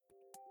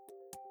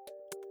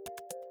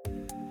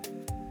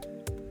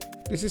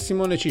This is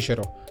Simone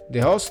Cicero,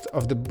 the host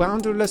of the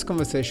Boundaryless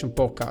Conversation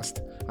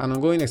podcast, an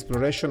ongoing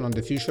exploration on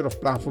the future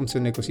of platforms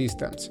and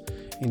ecosystems.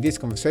 In these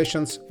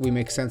conversations, we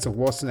make sense of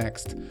what's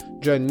next.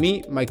 Join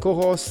me, my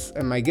co-hosts,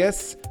 and my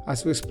guests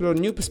as we explore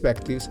new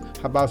perspectives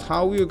about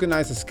how we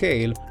organize and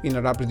scale in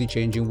a rapidly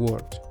changing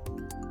world.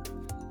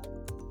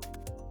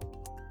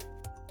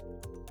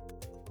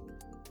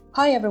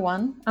 Hi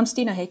everyone, I'm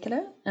Stina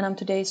Heikkilä, and I'm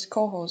today's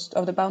co-host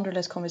of the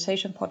Boundaryless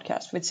Conversation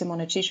podcast with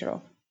Simone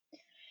Cicero.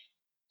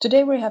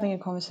 Today we're having a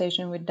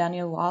conversation with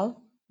Daniel Wahl,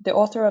 the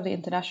author of the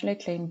internationally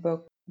acclaimed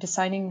book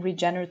Designing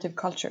Regenerative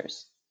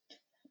Cultures.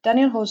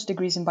 Daniel holds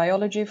degrees in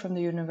biology from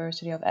the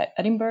University of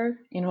Edinburgh,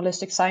 in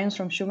holistic science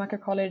from Schumacher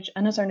College,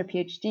 and has earned a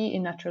PhD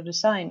in natural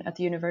design at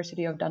the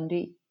University of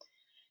Dundee.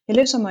 He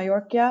lives on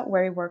Mallorca,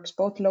 where he works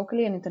both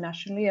locally and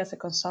internationally as a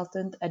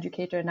consultant,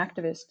 educator, and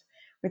activist,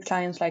 with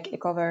clients like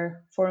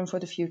Ecover, Forum for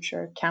the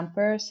Future,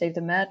 Camper, Save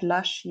the Med,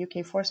 Lush,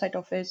 UK Foresight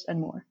Office,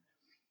 and more.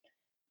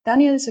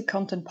 Daniel is a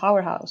content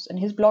powerhouse, and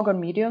his blog on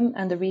Medium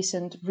and the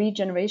recent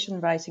Regeneration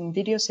Rising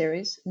video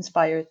series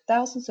inspired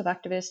thousands of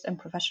activists and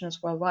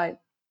professionals worldwide.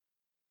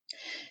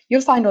 You'll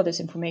find all this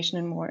information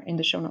and more in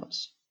the show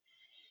notes.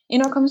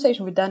 In our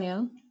conversation with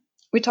Daniel,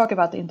 we talk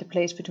about the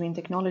interplays between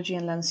technology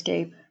and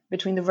landscape,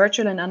 between the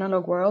virtual and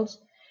analog worlds,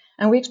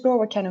 and we explore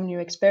what kind of new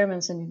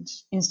experiments and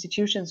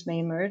institutions may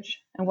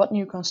emerge, and what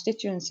new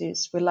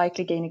constituencies will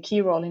likely gain a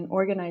key role in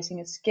organizing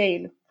at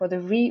scale for the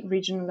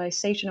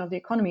re-regionalization of the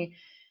economy,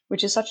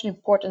 which is such an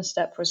important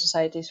step for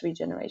society's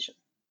regeneration.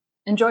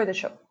 Enjoy the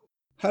show.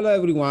 Hello,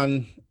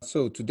 everyone.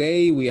 So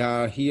today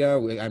I'm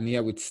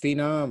here with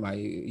Stina, my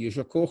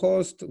usual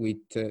co-host, with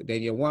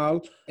Daniel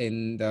Wahl,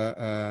 and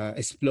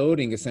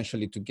exploring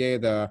essentially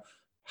together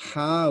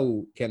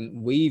how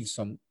can weave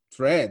some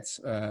threads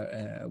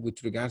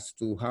with regards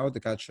to how the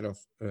culture of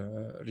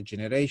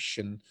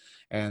regeneration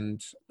and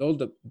all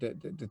the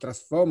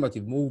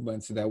transformative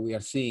movements that we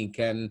are seeing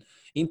can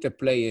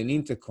interplay and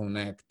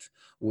interconnect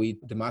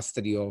with the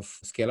mastery of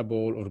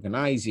scalable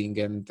organizing,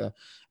 and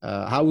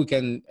how we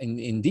can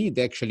indeed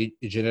actually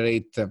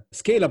generate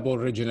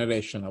scalable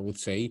regeneration, I would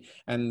say.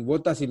 And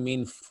what does it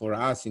mean for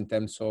us in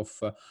terms of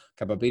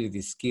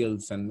capability,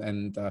 skills,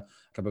 and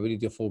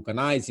capability of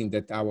organizing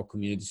that our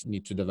communities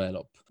need to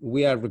develop.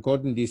 We are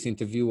recording this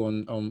interview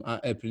on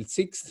April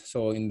 6th,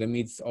 so in the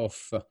midst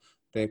of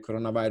the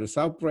coronavirus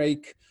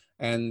outbreak.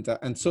 And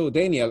so,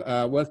 Daniel,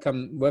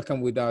 welcome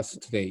with us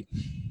today.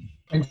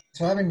 Thanks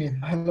for having me.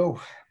 Hello.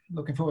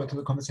 Looking forward to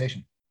the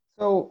conversation.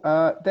 So,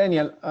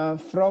 Daniel,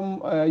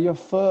 from your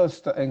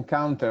first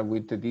encounter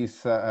with this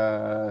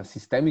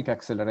systemic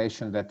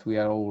acceleration that we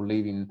are all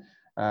living,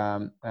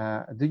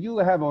 do you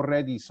have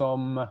already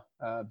some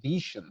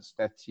visions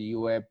that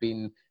you have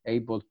been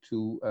able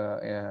to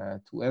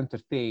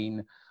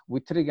entertain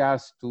with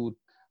regards to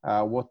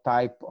what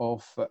type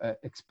of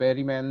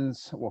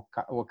experiments,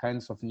 what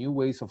kinds of new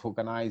ways of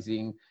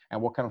organizing,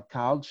 and what kind of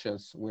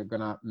cultures we're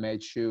gonna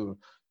make sure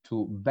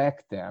to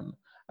back them?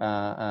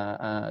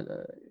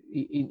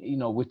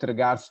 With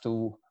regards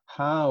to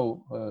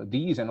how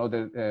these and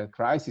other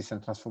crises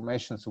and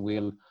transformations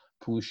will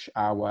push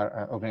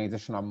our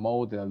organizational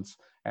models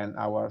and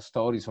our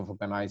stories of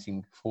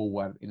organizing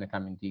forward in the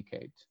coming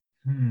decade.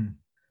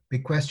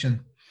 Big question.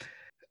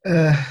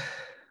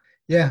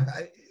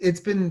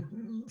 It's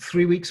been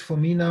 3 weeks for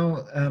me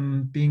now,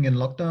 being in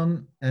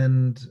lockdown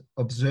and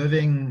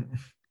observing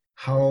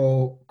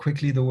how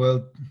quickly the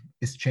world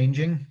is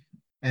changing,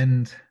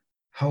 and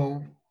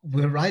how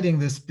we're riding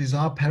this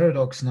bizarre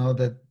paradox now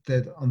that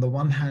on the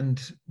one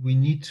hand, we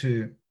need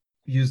to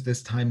use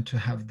this time to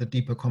have the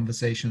deeper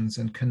conversations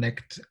and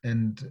connect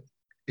and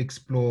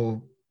explore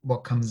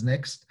what comes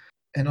next.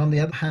 And on the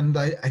other hand,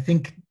 I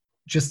think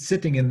just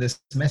sitting in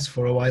this mess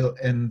for a while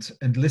and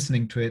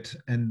listening to it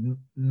and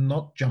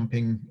not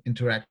jumping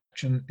into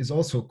action is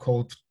also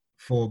called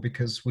for,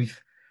 because we've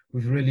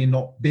really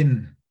not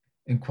been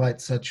in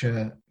quite such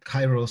a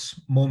kairos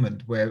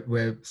moment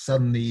where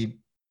suddenly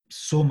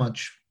so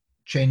much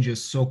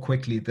changes so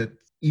quickly that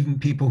even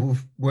people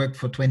who've worked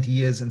for 20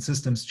 years in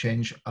systems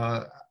change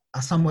are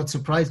somewhat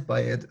surprised by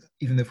it,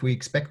 even if we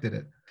expected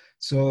it.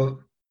 So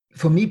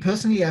for me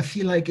personally, I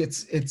feel like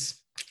it's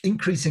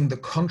increasing the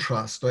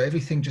contrast, or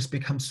everything just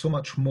becomes so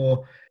much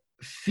more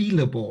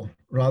feelable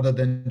rather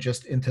than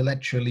just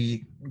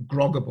intellectually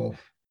groggable.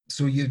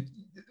 So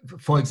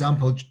for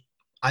example,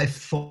 I've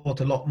thought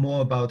a lot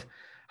more about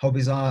how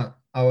bizarre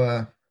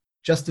our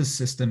justice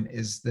system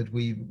is, that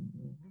we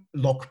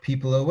lock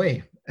people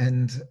away.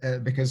 And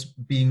because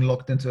being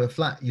locked into a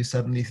flat, you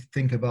suddenly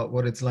think about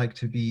what it's like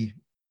to be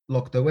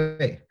locked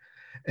away.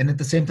 And at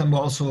the same time, we're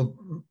also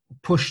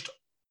pushed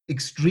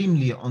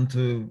extremely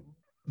onto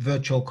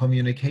virtual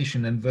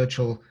communication and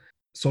virtual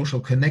social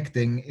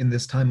connecting in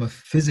this time of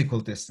physical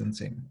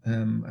distancing.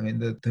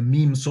 The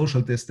meme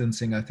social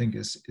distancing, I think,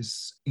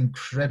 is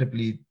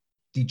incredibly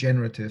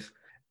degenerative.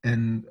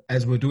 And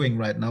as we're doing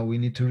right now, we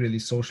need to really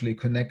socially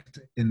connect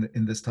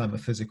in this time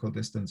of physical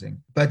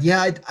distancing. But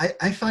yeah,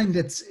 I find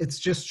it's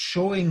just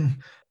showing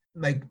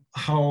like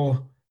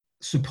how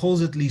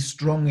supposedly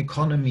strong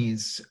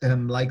economies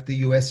like the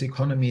US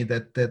economy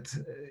that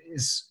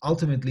is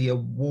ultimately a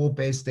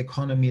war-based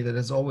economy that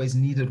has always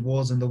needed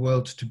wars in the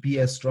world to be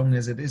as strong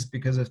as it is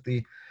because of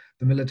the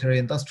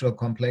military-industrial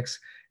complex,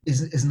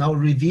 is now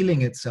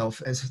revealing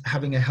itself as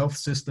having a health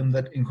system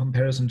that in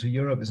comparison to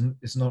Europe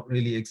is not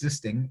really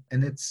existing.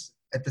 And it's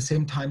at the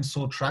same time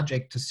so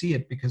tragic to see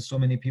it because so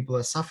many people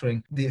are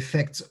suffering the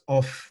effects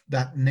of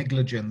that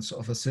negligence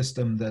of a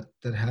system that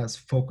has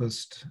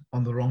focused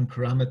on the wrong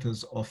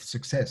parameters of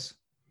success.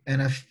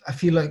 And I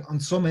feel like on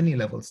so many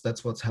levels,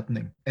 that's what's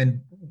happening.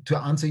 And to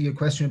answer your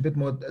question a bit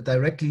more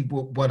directly,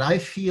 what I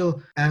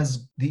feel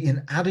as the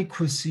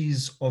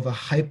inadequacies of a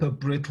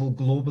hyper-brittle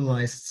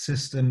globalized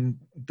system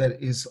that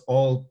is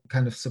all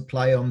kind of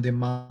supply on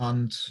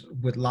demand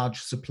with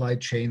large supply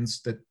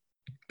chains that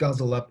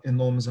guzzle up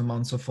enormous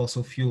amounts of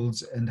fossil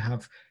fuels and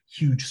have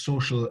huge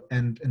social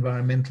and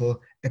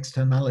environmental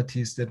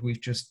externalities that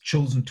we've just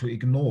chosen to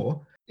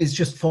ignore, is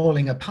just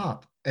falling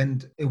apart.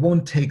 And it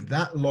won't take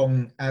that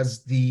long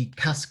as the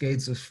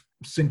cascades of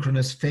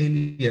synchronous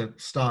failure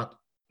start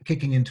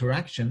kicking into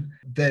action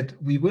that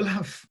we will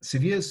have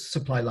severe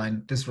supply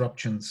line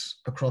disruptions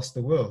across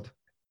the world.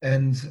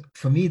 And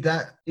for me,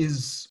 that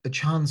is a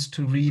chance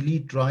to really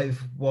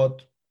drive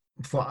what,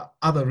 for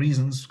other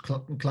reasons,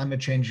 climate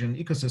change and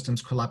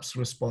ecosystems collapse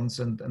response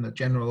and a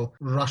general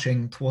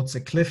rushing towards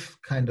a cliff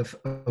kind of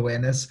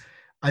awareness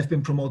I've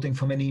been promoting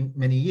for many,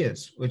 many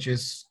years, which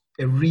is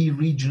a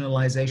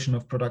re-regionalization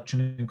of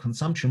production and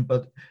consumption,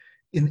 but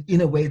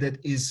in a way that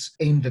is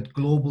aimed at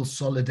global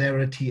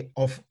solidarity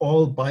of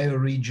all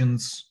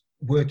bioregions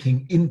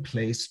working in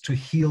place, to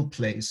heal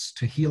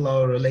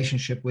our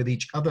relationship with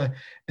each other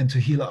and to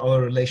heal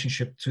our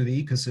relationship to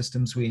the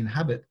ecosystems we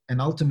inhabit, and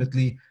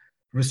ultimately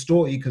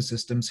restore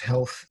ecosystems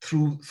health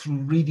through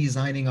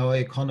redesigning our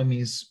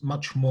economies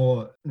much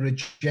more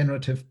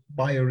regenerative,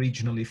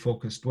 bioregionally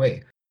focused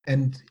way.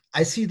 And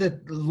I see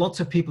that lots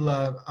of people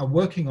are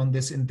working on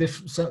this in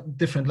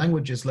different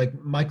languages, like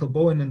Michael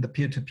Bowen and the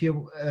peer-to-peer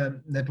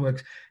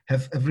network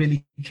have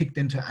really kicked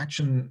into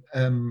action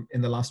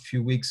in the last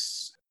few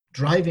weeks,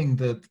 driving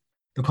the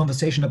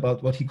conversation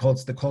about what he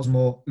calls the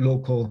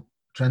cosmo-local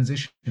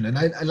transition. And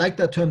I like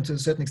that term to a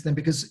certain extent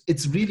because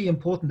it's really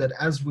important that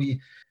as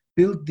we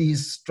build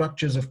these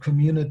structures of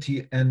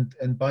community and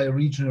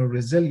bioregional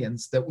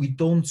resilience, that we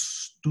don't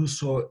do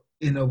so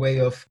in a way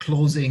of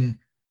closing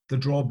the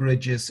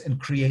drawbridges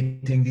and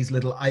creating these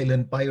little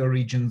island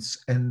bioregions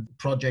and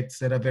projects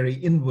that are very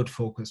inward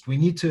focused. We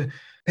need to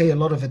pay a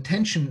lot of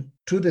attention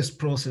to this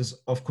process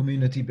of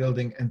community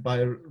building and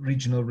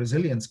bioregional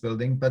resilience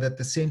building, but at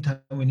the same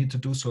time, we need to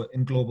do so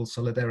in global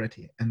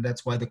solidarity. And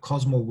that's why the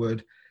Cosmo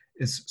word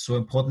is so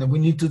important. And we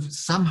need to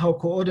somehow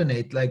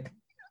coordinate, like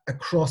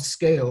across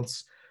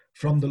scales,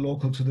 from the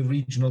local to the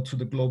regional to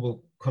the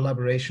global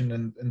collaboration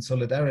and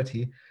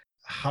solidarity,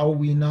 how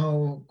we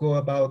now go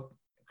about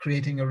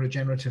creating a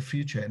regenerative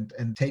future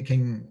and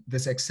taking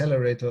this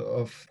accelerator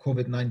of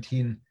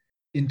COVID-19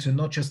 into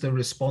not just a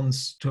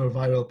response to a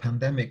viral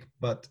pandemic,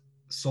 but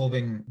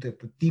solving the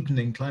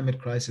deepening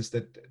climate crisis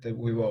that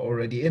we were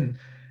already in.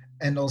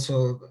 And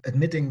also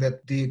admitting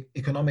that the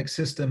economic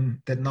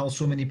system that now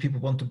so many people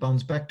want to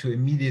bounce back to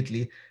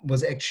immediately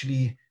was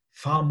actually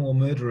far more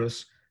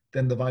murderous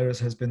than the virus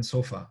has been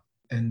so far,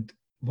 and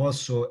was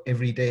so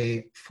every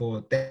day for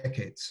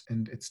decades.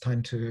 And it's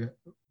time to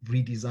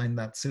redesign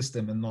that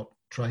system and not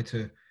try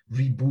to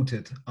reboot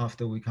it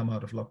after we come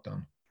out of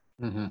lockdown.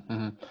 Mm-hmm,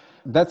 mm-hmm.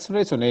 That's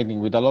resonating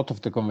with a lot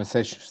of the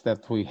conversations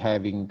that we're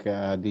having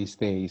these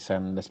days,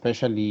 and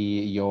especially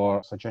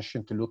your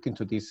suggestion to look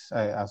into this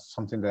as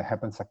something that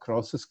happens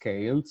across the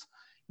scales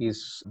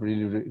is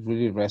really,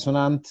 really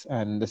resonant,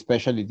 and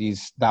especially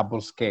this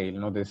double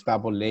scale, this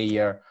double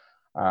layer,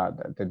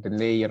 the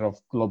layer of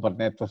global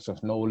networks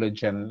of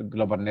knowledge and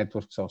global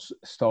networks of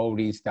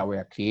stories that we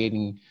are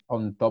creating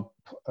on top,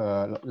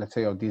 let's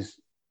say, of these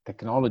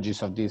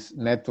technologies, of these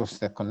networks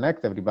that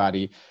connect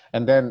everybody.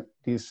 And then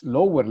this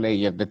lower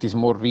layer that is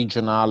more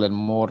regional and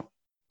more,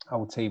 I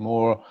would say,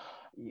 more,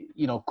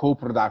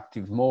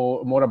 co-productive,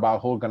 more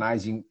about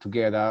organizing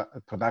together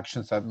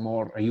productions at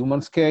more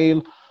human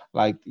scale,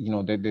 like,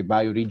 the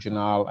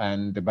bioregional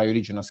and the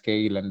bioregional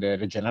scale and the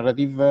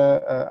regenerative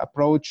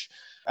approach.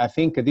 I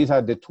think these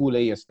are the two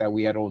layers that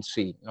we are all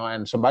seeing.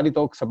 And somebody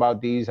talks about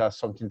these as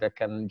something that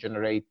can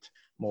generate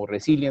more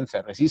resilience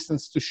and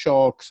resistance to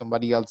shock.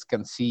 Somebody else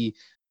can see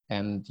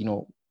and,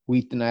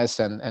 witness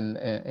and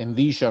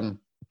envision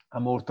a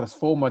more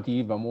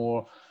transformative, a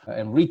more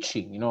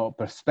enriching,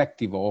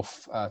 perspective of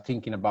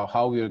thinking about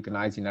how we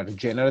organize in a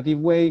regenerative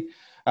way.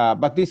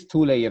 But these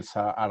two layers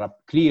are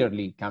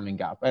clearly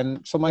coming up.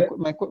 And so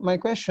my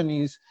question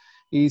is,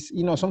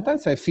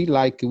 sometimes I feel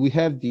like we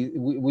have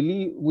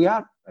we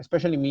are,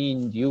 especially me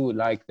and you,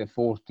 like the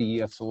 40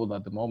 years old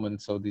at the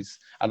moment. So this,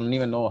 I don't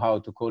even know how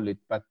to call it,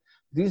 but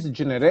this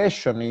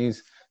generation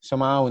is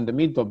somehow in the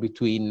middle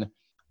between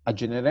a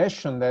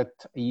generation that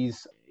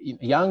is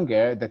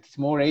younger that is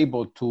more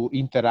able to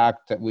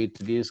interact with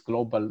these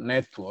global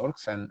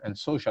networks and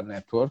social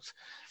networks,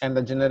 and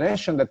the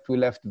generation that we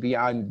left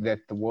behind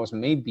that was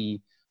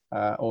maybe,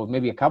 or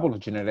maybe a couple of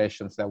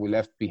generations that we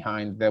left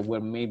behind that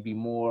were maybe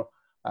more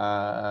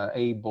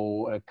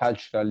able,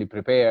 culturally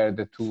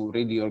prepared to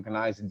really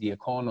organize the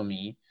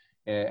economy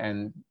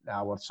and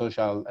our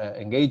social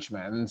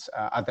engagements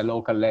at the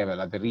local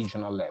level, at the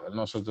regional level.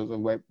 No?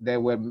 So they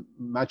were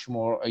much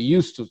more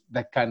used to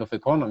that kind of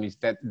economies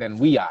than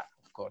we are,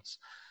 of course.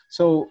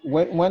 So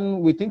when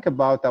we think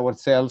about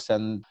ourselves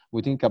and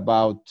we think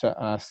about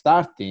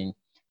starting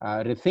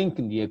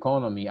rethinking the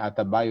economy at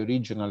a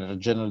bioregional or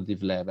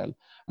regenerative level,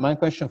 my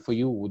question for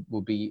you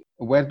would be,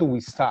 where do we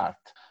start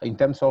in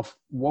terms of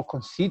what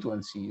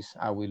constituencies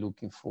are we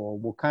looking for?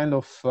 What kind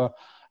of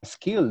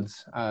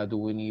skills do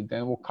we need,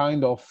 and what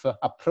kind of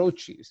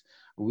approaches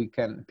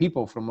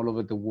people from all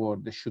over the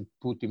world should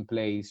put in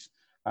place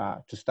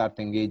to start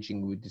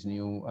engaging with this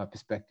new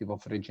perspective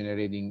of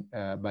regenerating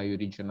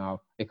bioregional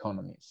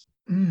economies?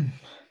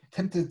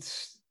 Tempted,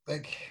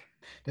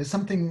 there's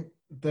something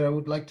that I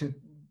would like to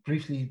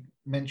briefly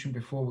mention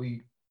before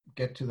we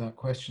get to that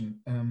question,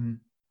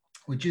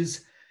 which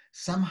is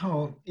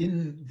somehow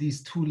in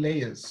these two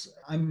layers,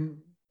 I'm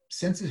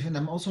sensitive, and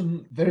I'm also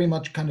very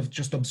much kind of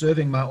just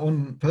observing my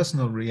own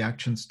personal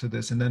reactions to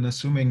this, and then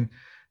assuming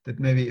that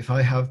maybe if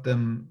I have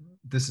them,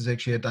 this is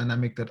actually a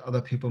dynamic that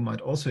other people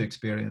might also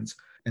experience.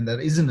 And that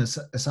is an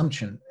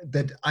assumption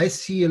that I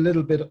see a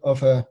little bit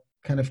of a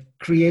kind of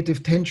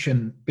creative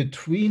tension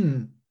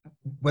between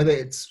whether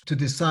it's to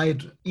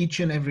decide each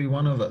and every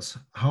one of us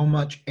how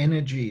much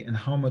energy and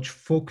how much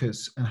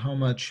focus and how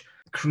much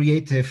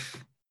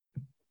creative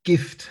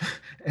gift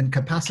and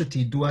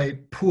capacity do I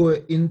pour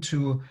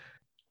into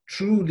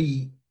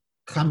truly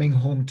coming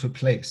home to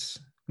place,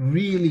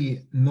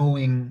 really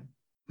knowing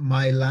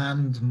my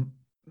land,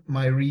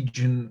 my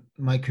region,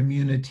 my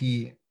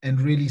community,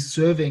 and really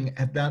serving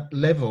at that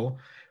level,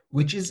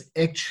 which is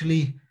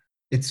actually,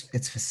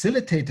 it's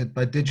facilitated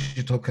by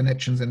digital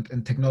connections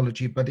and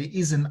technology, but it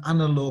is an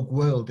analog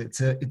world. It's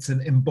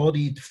an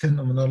embodied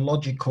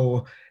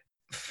phenomenological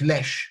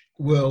flesh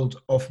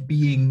world of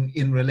being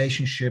in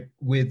relationship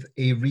with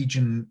a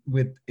region,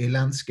 with a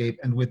landscape,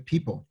 and with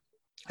people.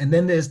 And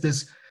then there's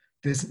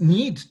this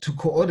need to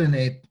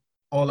coordinate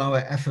all our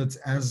efforts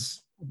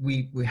as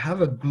we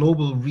have a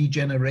global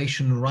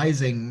regeneration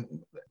rising,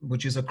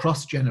 which is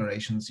across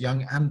generations,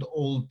 young and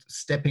old,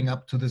 stepping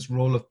up to this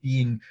role of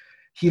being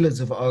healers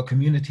of our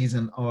communities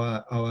and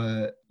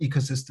our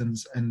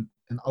ecosystems, and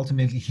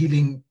ultimately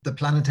healing the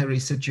planetary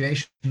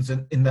situations,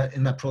 and in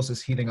that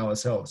process healing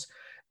ourselves.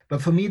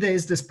 But for me, there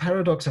is this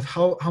paradox of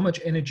how much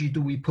energy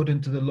do we put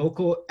into the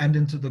local and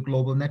into the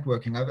global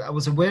networking. I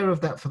was aware of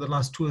that for the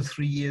last 2 or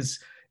 3 years,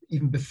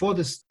 even before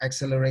this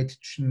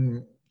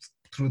acceleration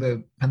through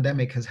the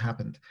pandemic has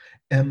happened,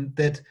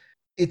 that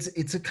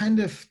it's a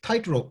kind of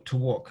tightrope to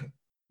walk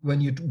when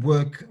you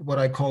work what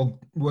I call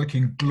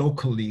working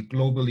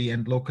globally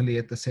and locally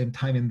at the same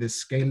time in this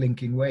scale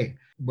linking way,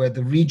 where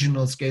the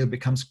regional scale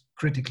becomes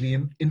critically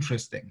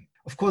interesting.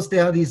 Of course,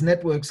 there are these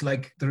networks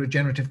like the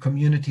Regenerative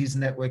Communities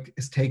Network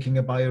is taking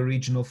a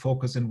bioregional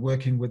focus and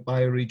working with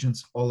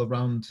bioregions all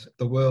around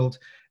the world.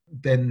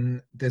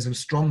 Then there's a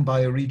strong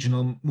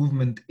bioregional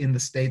movement in the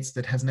States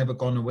that has never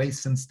gone away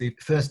since the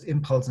first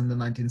impulse in the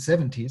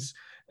 1970s,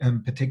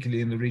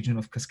 particularly in the region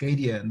of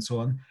Cascadia and so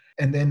on.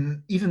 And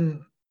then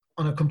even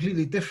on a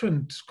completely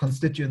different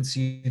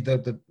constituency,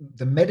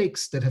 the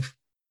medics that have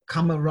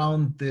come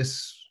around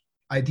this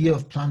idea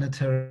of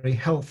planetary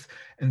health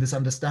and this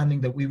understanding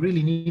that we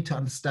really need to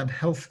understand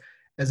health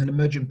as an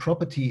emergent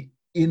property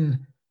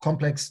in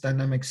complex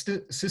dynamic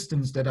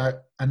systems that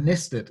are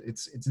nested.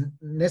 It's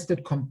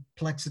nested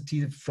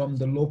complexity from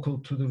the local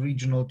to the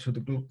regional to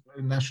the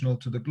national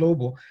to the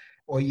global,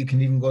 or you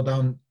can even go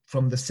down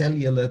from the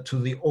cellular to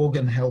the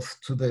organ health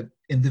to the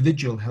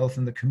individual health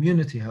and the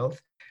community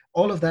health.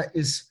 All of that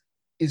is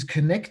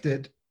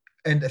connected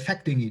and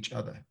affecting each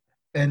other.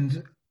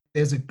 And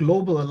there's a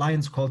global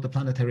alliance called the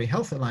Planetary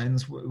Health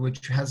Alliance,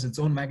 which has its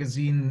own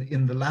magazine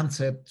in the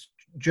Lancet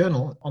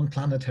journal on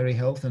planetary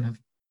health, and have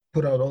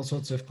put out all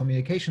sorts of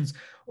communications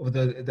over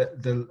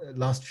the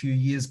last few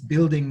years,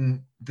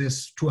 building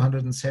this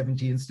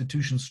 270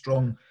 institution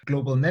strong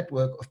global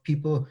network of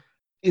people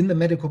in the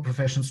medical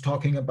professions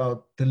talking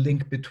about the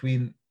link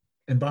between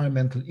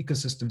environmental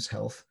ecosystems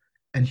health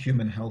and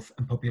human health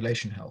and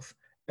population health.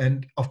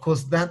 And of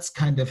course, that's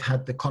kind of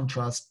had the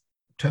contrast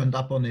turned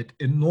up on it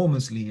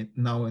enormously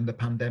now in the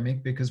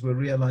pandemic, because we're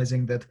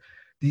realizing that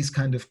these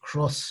kind of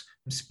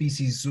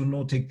cross-species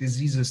zoonotic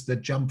diseases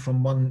that jump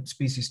from one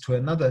species to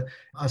another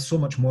are so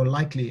much more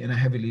likely in a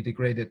heavily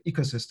degraded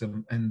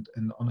ecosystem and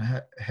on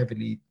a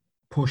heavily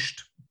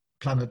pushed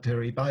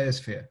planetary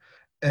biosphere.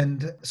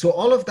 And so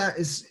all of that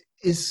is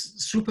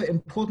super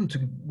important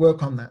to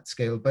work on that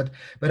scale. But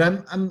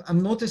I'm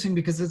noticing,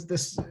 because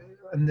this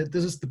and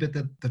this is the bit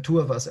that the two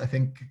of us, I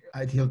think,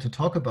 ideal to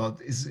talk about,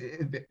 is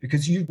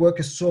because you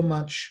work so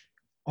much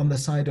on the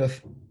side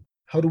of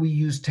how do we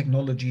use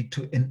technology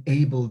to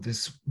enable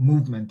this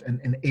movement and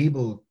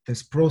enable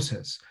this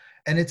process?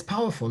 And it's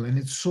powerful and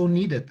it's so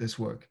needed, this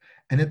work.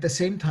 And at the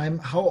same time,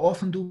 how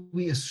often do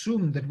we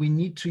assume that we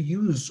need to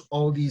use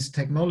all these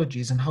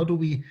technologies? And how do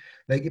we,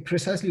 like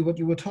precisely what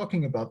you were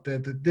talking about, the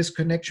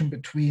disconnection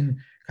between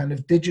kind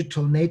of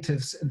digital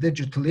natives and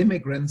digital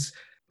immigrants?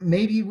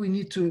 Maybe we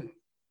need to,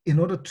 in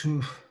order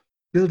to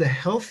build a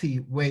healthy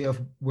way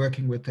of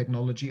working with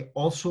technology,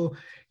 also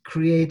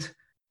create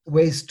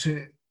ways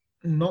to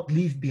not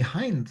leave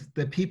behind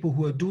the people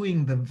who are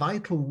doing the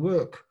vital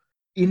work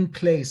in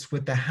place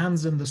with their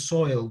hands in the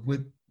soil,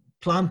 with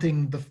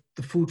planting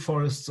the food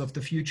forests of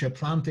the future,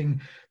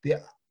 planting the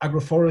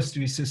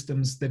agroforestry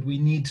systems that we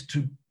need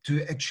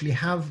to actually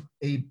have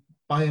a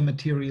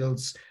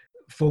biomaterials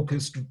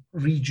focused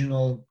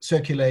regional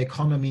circular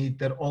economy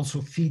that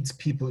also feeds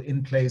people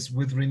in place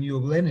with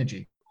renewable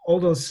energy. All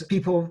those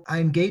people are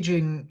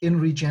engaging in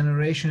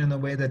regeneration in a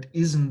way that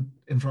isn't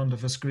in front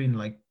of a screen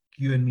like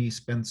you and me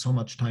spend so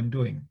much time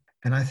doing.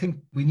 And I think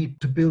we need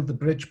to build the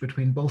bridge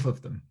between both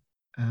of them.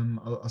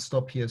 I'll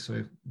stop here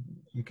so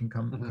you can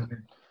come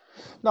in.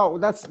 No,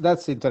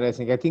 that's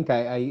interesting. I think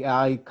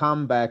I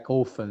come back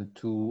often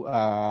to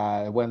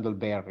Wendell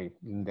Berry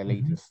in the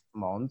latest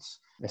months,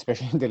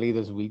 especially in the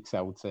latest weeks,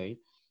 I would say.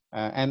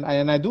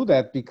 And I do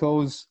that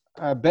because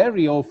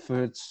Berry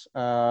offers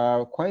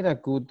quite a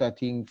good, I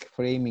think,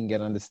 framing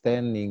and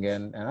understanding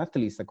and at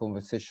least a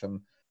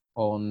conversation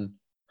on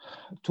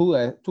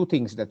two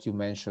things that you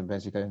mentioned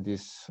basically in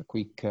this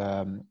quick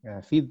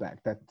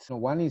feedback. That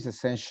one is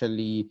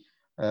essentially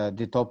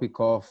the topic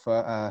of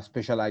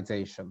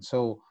specialization.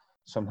 So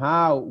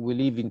somehow we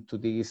live into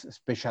this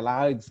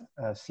specialized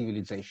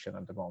civilization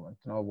at the moment,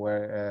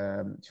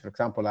 where, for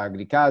example,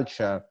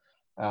 agriculture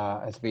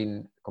has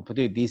been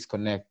completely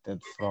disconnected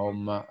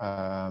from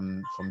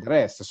the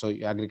rest. So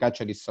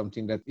agriculture is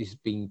something that is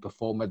being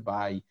performed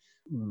by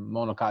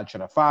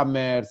monocultural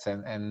farmers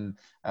and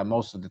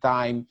most of the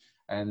time.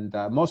 And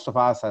most of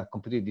us are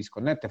completely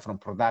disconnected from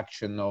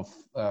production of,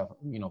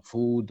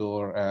 food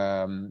or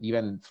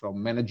even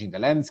from managing the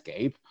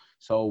landscape.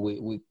 So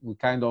we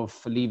kind of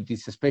live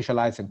these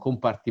specialized and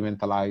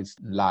compartmentalized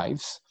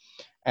lives.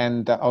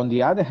 And on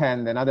the other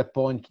hand, another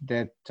point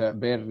that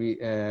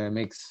Berry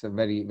makes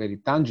very, very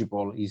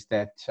tangible is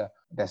that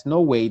there's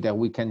no way that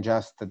we can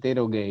just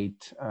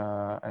derogate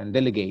and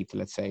delegate,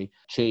 let's say,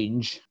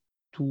 change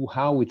to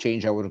how we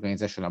change our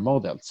organizational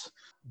models.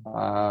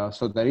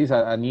 So there is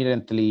an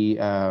inherently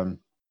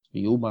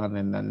human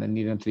and an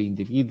inherently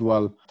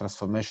individual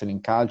transformation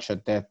in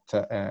culture that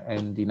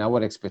and in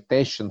our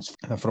expectations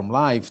from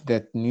life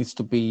that needs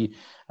to be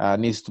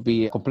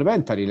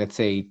complementary, let's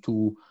say,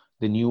 to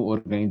the new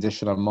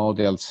organizational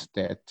models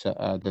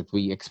that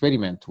we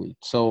experiment with.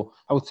 So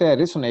I would say I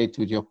resonate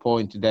with your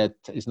point that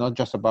it's not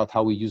just about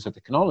how we use the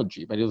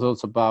technology, but it's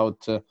also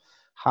about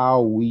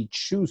how we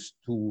choose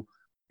to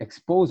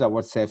expose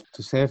ourselves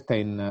to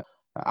certain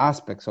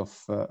aspects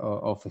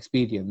of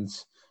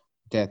experience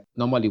that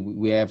normally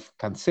we have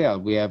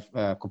cancelled, we have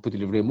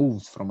completely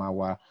removed from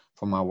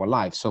our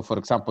life. So, for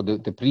example,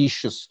 the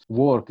precious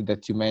work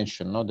that you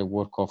mentioned, the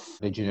work of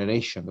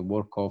regeneration, the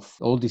work of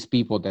all these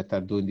people that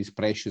are doing this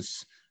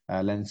precious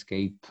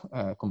landscape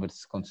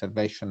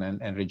conservation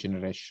and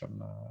regeneration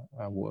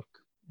work.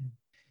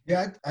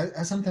 Yeah,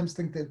 I sometimes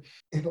think that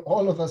if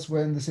all of us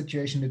were in the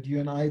situation that you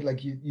and I,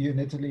 like you in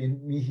Italy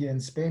and me here in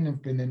Spain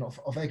have been in,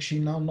 of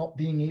actually now not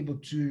being able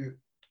to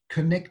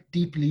connect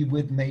deeply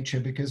with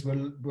nature because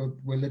we're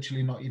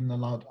literally not even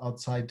allowed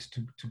outside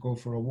to go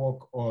for a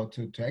walk or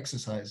to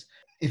exercise.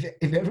 If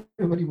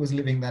everybody was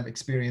living that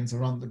experience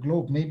around the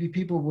globe, maybe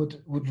people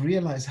would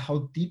realize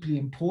how deeply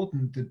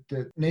important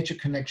the nature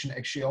connection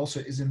actually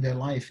also is in their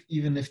life,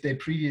 even if they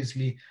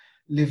previously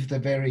lived a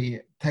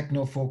very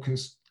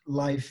techno-focused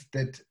life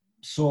that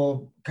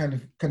saw kind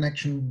of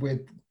connection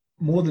with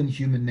more than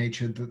human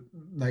nature,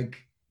 like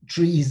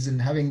trees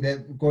and having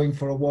that going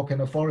for a walk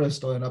in a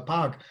forest or in a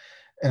park.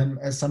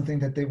 As something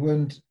that they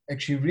weren't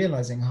actually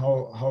realizing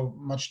how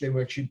much they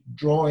were actually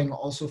drawing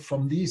also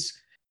from these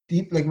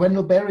deep, like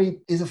Wendell Berry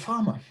is a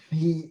farmer.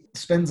 He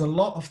spends a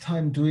lot of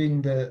time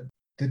doing the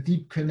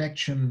deep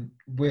connection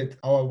with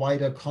our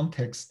wider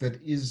context that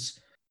is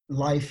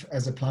life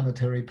as a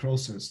planetary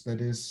process, that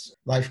is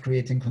life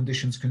creating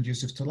conditions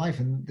conducive to life.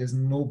 And there's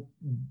no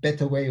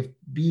better way of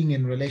being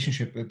in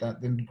relationship with that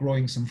than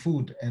growing some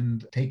food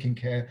and taking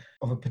care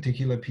of a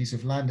particular piece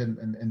of land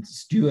and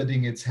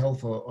stewarding its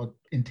health or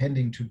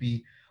intending to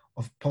be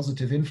of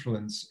positive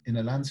influence in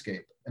a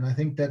landscape. And I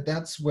think that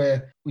that's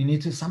where we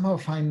need to somehow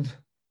find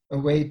a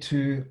way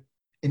to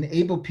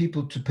enable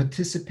people to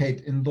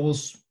participate in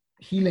those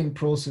healing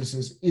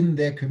processes in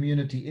their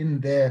community, in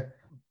their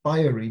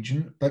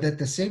bioregion, but at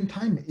the same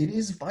time, it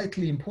is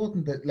vitally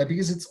important that, like,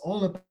 because it's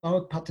all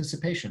about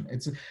participation.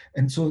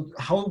 And so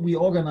how we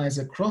organize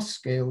across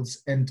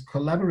scales and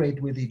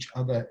collaborate with each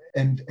other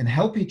and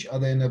help each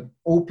other in an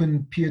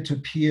open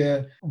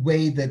peer-to-peer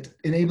way that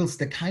enables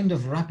the kind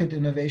of rapid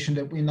innovation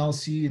that we now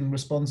see in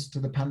response to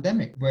the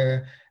pandemic,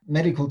 where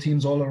medical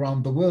teams all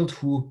around the world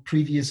who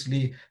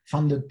previously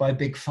funded by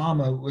big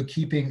pharma were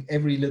keeping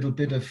every little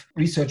bit of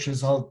research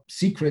result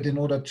secret in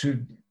order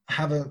to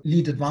have a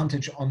lead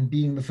advantage on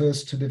being the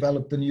first to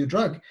develop the new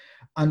drug,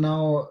 are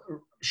now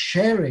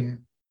sharing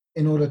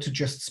in order to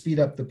just speed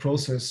up the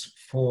process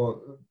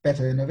for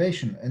better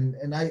innovation.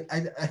 And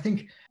I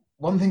think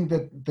one thing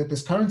that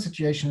this current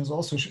situation has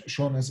also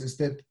shown us is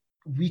that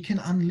we can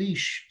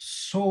unleash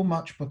so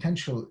much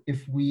potential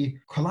if we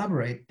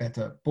collaborate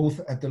better, both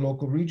at the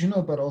local,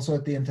 regional, but also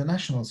at the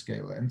international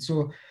scale. And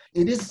so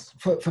it is,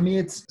 for me,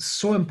 it's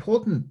so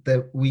important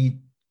that we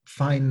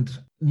find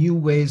new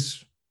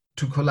ways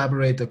to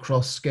collaborate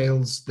across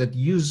scales that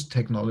use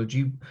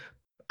technology,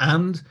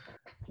 and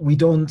we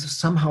don't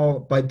somehow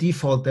by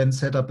default then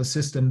set up a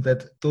system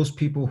that those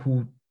people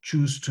who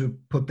choose to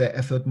put their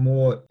effort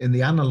more in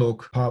the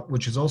analog part,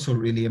 which is also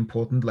really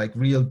important, like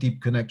real deep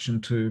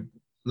connection to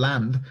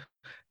land,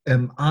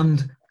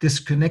 and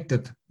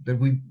disconnected, that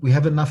we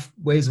have enough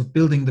ways of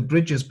building the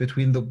bridges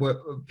between the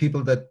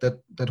people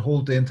that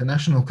hold the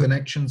international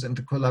connections and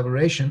the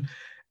collaboration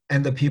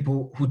and the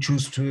people who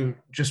choose to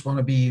just want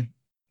to be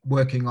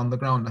working on the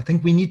ground. I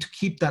think we need to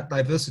keep that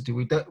diversity.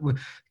 We're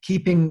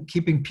keeping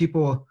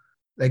people,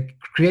 like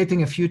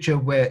creating a future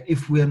where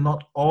if we're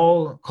not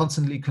all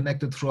constantly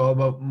connected through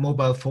our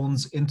mobile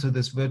phones into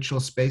this virtual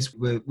space,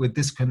 we're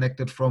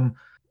disconnected from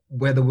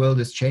where the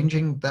world is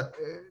changing, that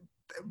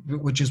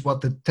which is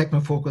what the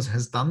Technofocus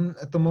has done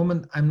at the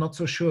moment. I'm not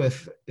so sure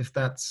if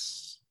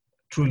that's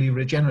truly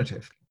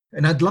regenerative.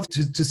 And I'd love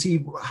to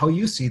see how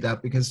you see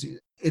that, because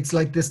it's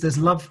like this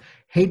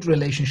love-hate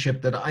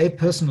relationship that I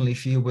personally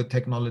feel with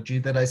technology,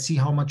 that I see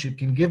how much it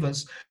can give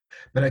us,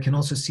 but I can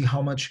also see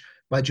how much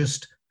by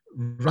just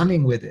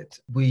running with it,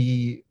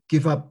 we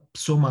give up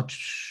so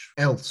much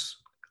else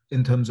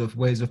in terms of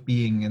ways of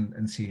being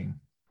and seeing.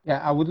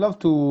 Yeah, I would love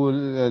to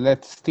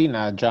let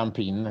Stina jump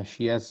in.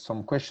 She has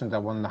some questions I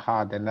want to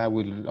add, and I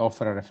will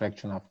offer a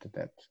reflection after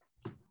that.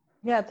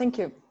 Yeah, thank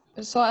you.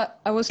 So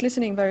I was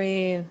listening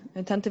very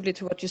attentively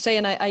to what you say,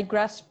 and I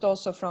grasped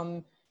also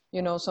from,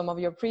 some of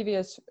your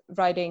previous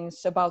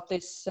writings about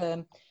this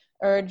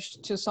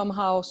urge to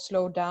somehow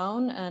slow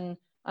down and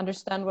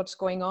understand what's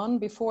going on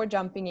before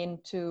jumping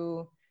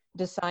into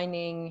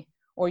designing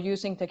or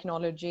using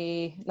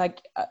technology.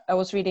 Like I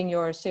was reading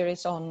your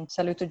series on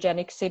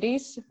salutogenic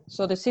cities.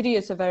 So the city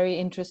is a very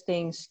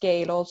interesting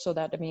scale also,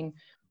 that,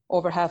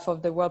 over half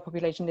of the world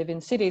population live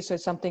in cities. So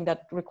it's something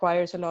that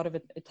requires a lot of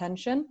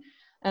attention.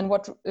 And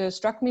what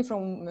struck me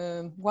from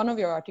one of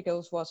your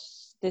articles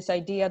was this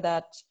idea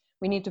that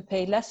we need to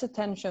pay less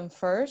attention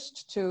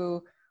first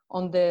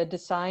on the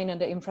design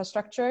and the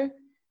infrastructure,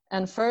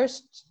 and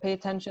first pay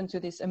attention to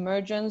this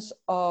emergence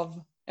of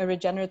a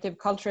regenerative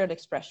cultural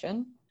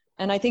expression.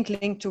 And I think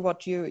linked to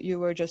what you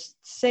were just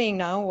saying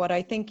now, what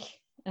I think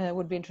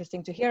would be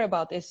interesting to hear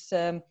about is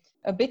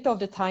a bit of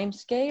the time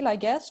scale, I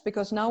guess,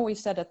 because now we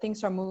said that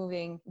things are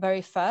moving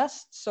very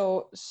fast.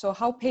 So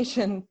how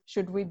patient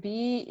should we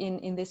be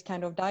in this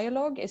kind of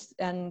dialogue?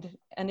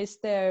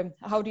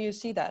 How do you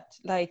see that?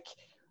 Like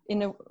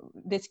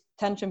this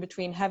tension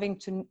between having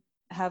to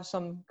have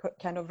some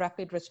kind of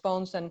rapid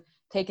response and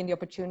taking the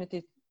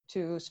opportunity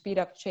to speed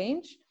up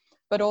change,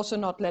 but also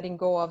not letting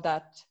go of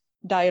that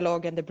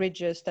dialogue and the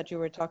bridges that you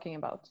were talking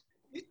about.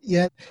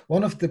 Yeah,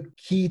 one of the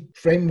key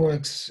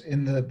frameworks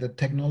in the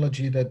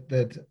technology that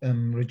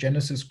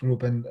Regenesis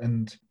Group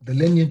and the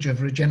lineage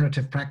of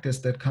regenerative practice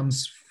that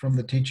comes from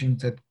the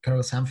teachings that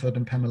Carol Samford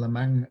and Pamela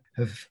Mang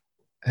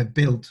have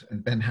built,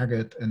 and Ben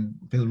Haggart and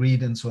Bill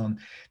Reed and so on,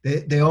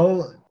 they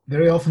all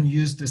very often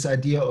use this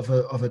idea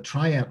of a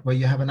triad where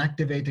you have an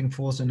activating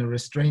force and a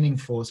restraining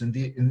force, and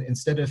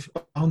instead of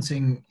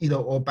bouncing either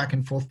or back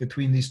and forth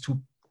between these two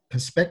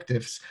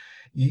perspectives,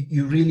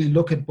 you really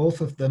look at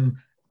both of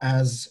them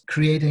as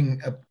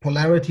creating a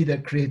polarity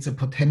that creates a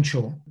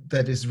potential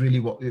that is really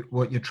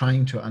what you're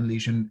trying to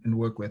unleash and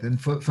work with.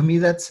 And for me,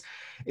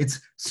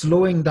 it's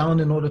slowing down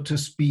in order to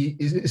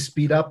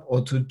speed up,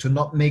 or to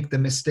not make the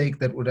mistake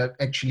that would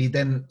actually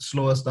then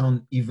slow us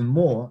down even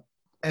more.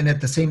 And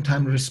at the same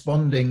time,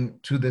 responding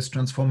to this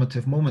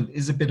transformative moment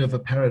is a bit of a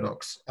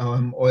paradox,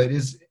 or it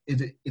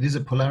is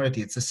a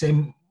polarity. It's the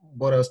same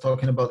what I was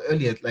talking about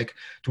earlier, like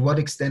to what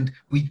extent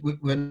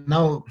we're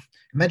now,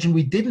 imagine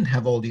we didn't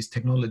have all these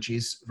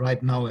technologies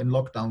right now in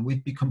lockdown,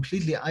 we'd be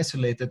completely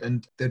isolated,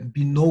 and there'd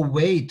be no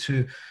way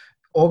to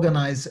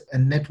organize a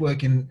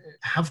network and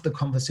have the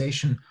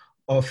conversation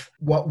of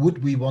what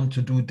would we want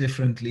to do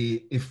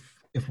differently if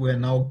we're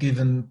now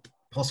given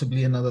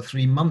possibly another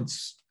 3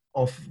 months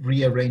of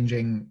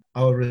rearranging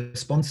our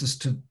responses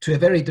to a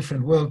very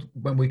different world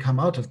when we come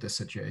out of this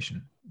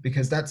situation.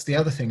 Because that's the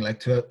other thing, like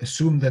to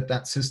assume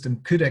that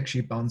system could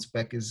actually bounce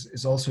back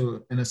is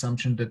also an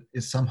assumption that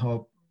is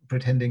somehow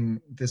pretending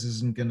this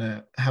isn't going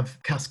to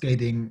have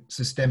cascading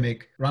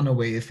systemic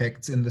runaway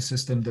effects in the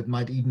system that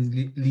might even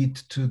lead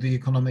to the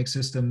economic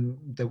system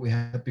that we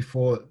had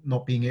before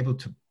not being able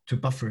to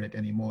buffer it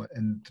anymore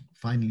and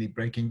finally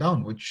breaking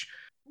down, which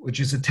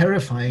is a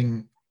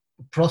terrifying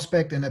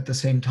prospect, and at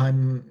the same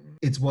time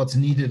it's what's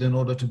needed in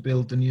order to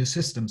build a new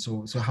system.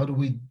 So how do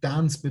we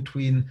dance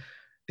between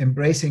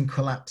embracing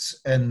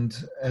collapse and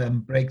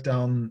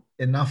breakdown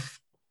enough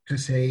to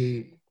say,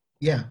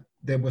 yeah,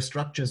 there were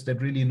structures that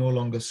really no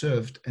longer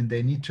served and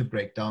they need to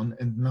break down,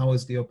 and now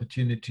is the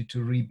opportunity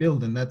to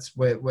rebuild. And that's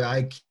where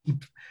I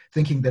keep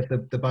thinking that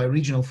the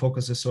bioregional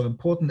focus is so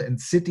important,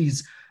 and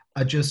cities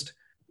are just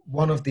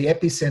one of the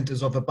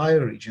epicenters of a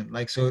bioregion.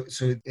 Like, so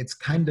it's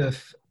kind of,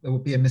 it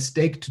would be a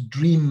mistake to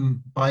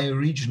dream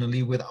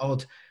bioregionally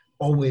without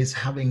always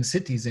having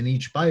cities in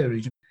each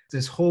bioregion.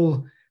 This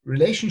whole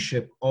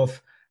relationship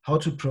of how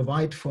to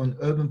provide for an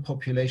urban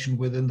population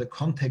within the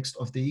context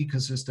of the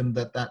ecosystem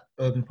that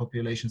urban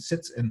population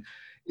sits in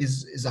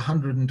is a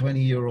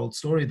 120-year-old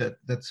story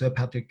that Sir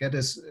Patrick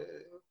Geddes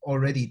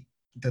already,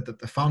 that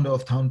the founder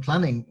of town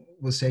planning,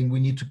 was saying we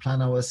need to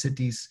plan our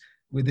cities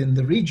within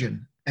the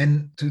region.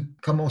 And to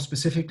come more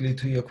specifically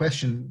to your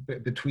question,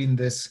 between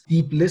this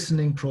deep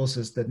listening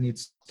process that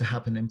needs to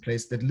happen in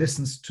place, that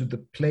listens to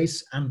the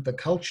place and the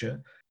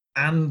culture,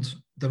 and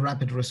the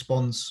rapid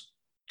response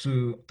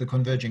to the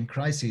converging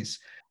crises,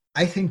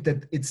 I think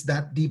that it's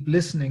that deep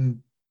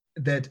listening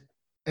that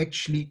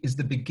actually is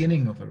the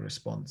beginning of a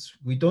response.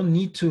 We don't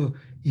need to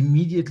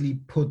immediately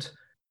put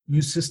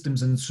new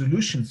systems and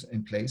solutions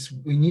in place.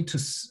 We need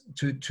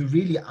to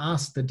really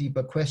ask the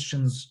deeper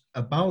questions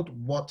about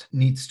what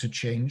needs to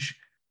change.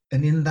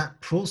 And in that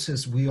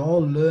process, we all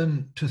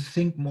learn to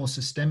think more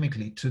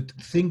systemically, to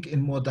think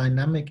in more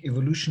dynamic,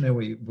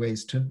 evolutionary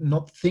ways, to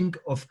not think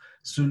of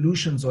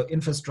solutions or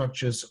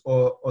infrastructures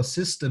or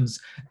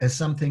systems as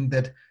something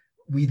that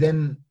we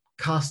then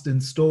cast in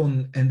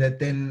stone and that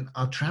then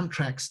are tram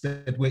tracks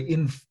that we're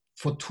in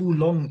for too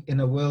long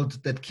in a world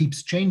that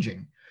keeps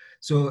changing.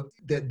 So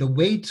the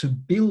way to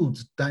build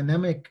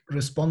dynamic,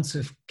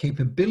 responsive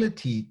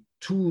capability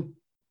to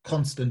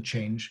constant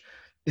change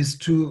is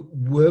to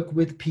work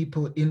with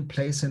people in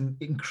place and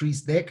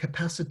increase their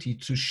capacity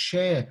to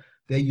share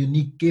their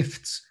unique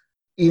gifts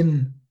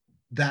in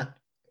that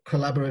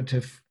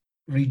collaborative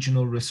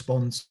regional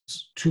response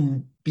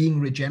to being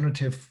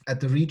regenerative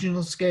at the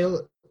regional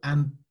scale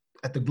and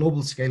at the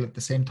global scale at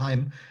the same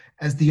time,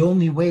 as the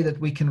only way that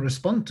we can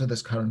respond to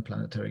this current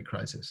planetary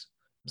crisis.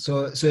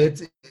 So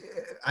it's,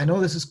 I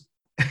know this is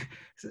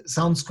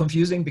sounds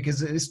confusing,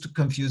 because it is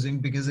confusing,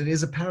 because it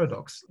is a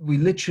paradox. We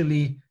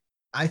literally,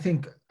 I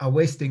think, are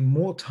wasting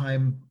more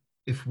time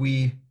if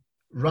we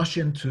rush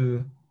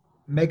into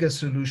mega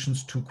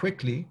solutions too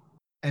quickly,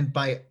 and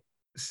by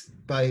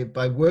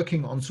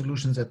working on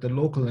solutions at the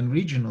local and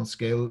regional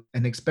scale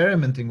and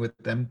experimenting with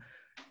them,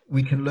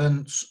 we can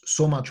learn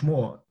so much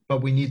more.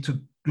 But we need to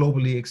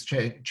globally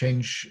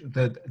exchange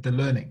the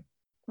learning.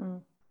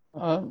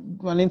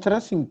 One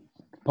interesting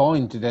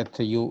point that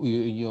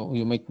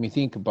you make me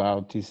think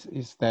about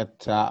is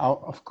that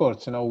of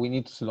course, we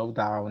need to slow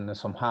down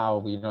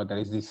somehow. There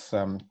is this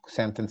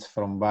sentence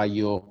from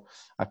Bayo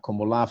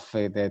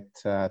Akomolafe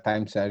that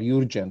times are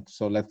urgent,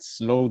 so let's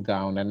slow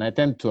down. And I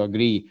tend to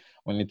agree.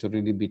 We need to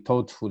really be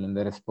thoughtful in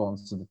the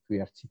response that we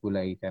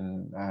articulate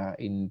and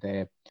in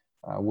the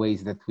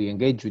ways that we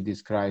engage with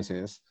this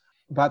crisis.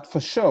 But for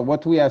sure,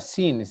 what we have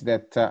seen is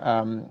that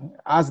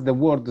as the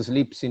world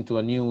slips into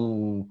a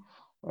new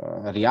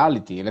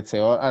reality, let's say,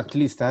 or at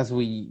least as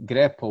we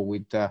grapple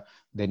with the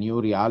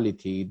new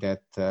reality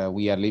that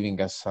we are living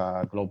as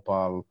a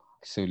global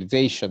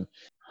civilization,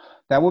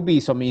 there will be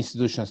some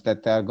institutions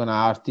that are going to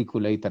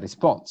articulate a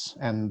response.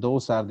 And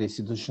those are the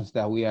institutions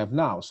that we have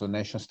now. So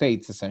nation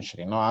states,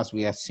 essentially, as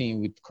we have seen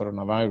with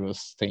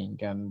coronavirus thing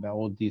and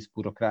all these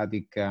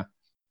bureaucratic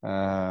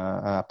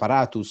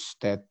apparatus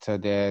that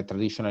the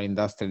traditional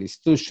industrial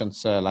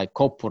institutions like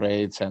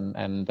corporates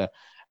and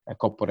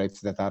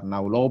corporates that are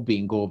now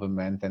lobbying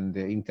government and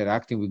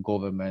interacting with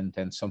government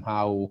and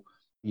somehow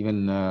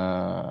even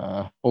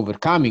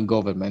overcoming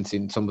governments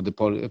in some of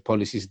the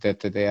policies that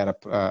they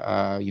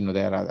are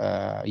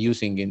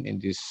using in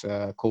this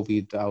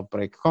COVID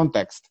outbreak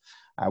context,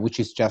 which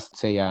is just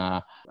say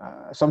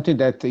something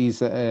that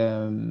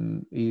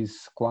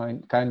is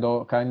quite kind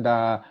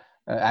of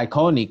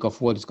iconic of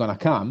what is going to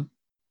come.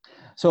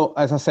 So,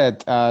 as I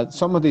said,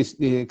 some of the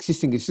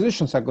existing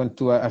institutions are going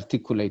to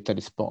articulate a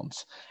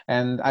response.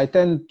 And I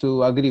tend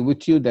to agree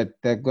with you that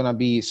there are going to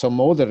be some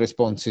other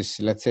responses,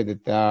 let's say,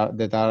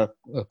 that are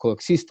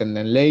coexistent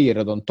and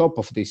layered on top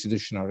of the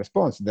institutional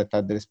response, that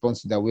are the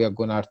responses that we are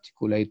going to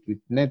articulate with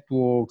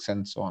networks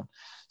and so on.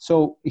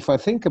 So if I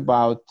think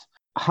about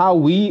how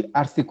we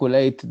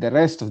articulate the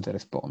rest of the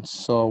response.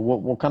 So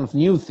what kind of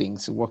new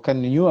things, what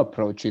kind of new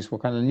approaches,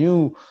 what kind of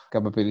new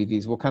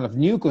capabilities, what kind of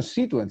new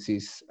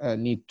constituencies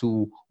need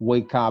to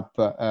wake up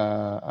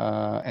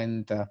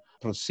and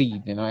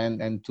proceed,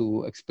 and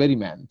to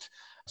experiment.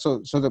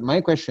 So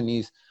my question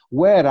is,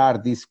 where are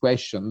these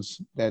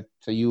questions that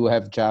you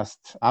have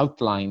just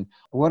outlined?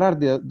 What are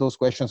those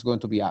questions going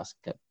to be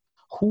asked?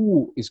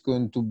 Who is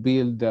going to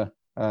build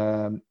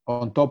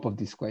on top of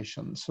these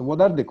questions? So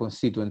what are the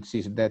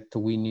constituencies that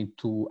we need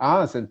to,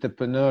 as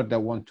entrepreneurs that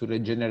want to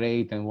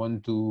regenerate and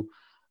want to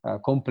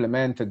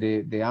complement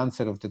the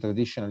answer of the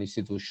traditional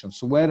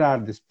institutions? Where are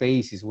the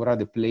spaces, where are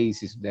the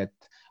places that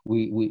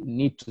we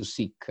need to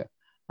seek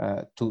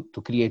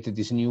to create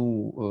these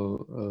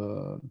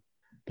new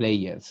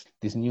players,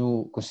 these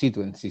new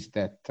constituencies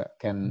that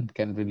can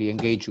really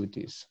engage with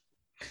this?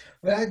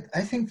 Well,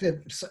 I think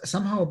that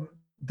somehow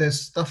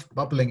there's stuff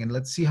bubbling, and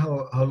let's see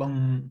how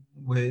long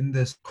we're in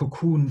this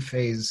cocoon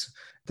phase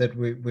that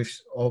we've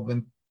all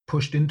been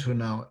pushed into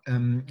now.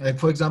 Like,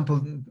 for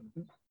example,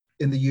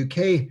 in the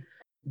UK,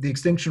 the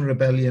Extinction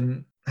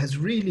Rebellion has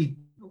really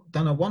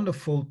done a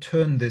wonderful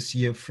turn this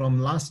year from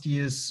last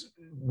year's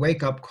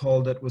wake-up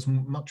call that was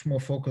much more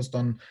focused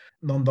on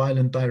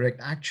nonviolent direct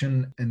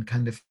action and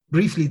kind of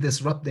briefly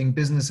disrupting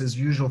business as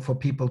usual for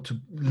people to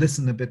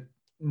listen a bit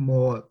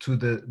more to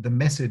the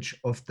message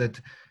of that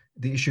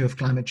the issue of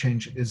climate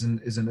change is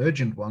an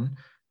urgent one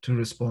to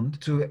respond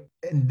to.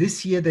 And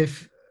this year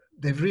they've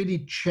really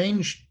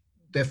changed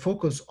their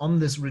focus on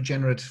this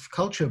regenerative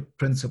culture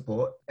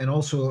principle and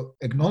also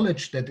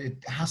acknowledged that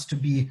it has to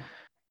be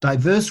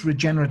diverse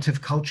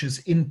regenerative cultures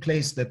in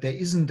place, that there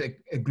isn't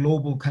a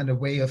global kind of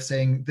way of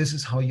saying this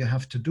is how you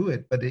have to do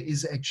it, but it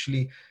is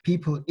actually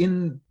people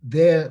in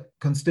their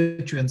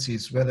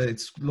constituencies, whether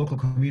it's local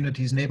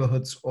communities,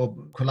 neighborhoods, or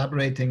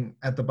collaborating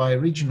at the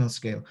bioregional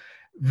scale,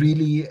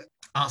 really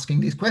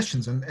asking these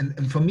questions.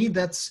 And for me,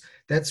 that's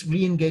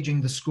re-engaging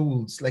the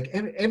schools. Like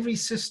every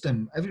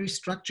system, every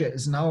structure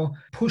is now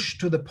pushed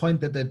to the point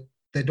that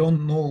they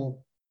don't know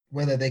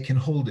whether they can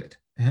hold it.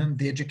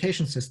 The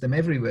education system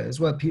everywhere as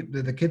well.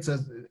 The kids are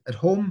at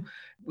home.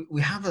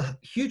 We have a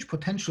huge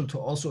potential to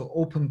also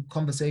open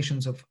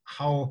conversations of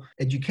how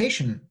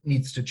education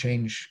needs to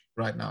change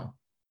right now.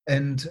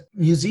 And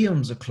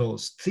museums are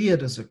closed,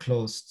 theaters are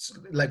closed,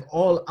 like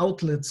all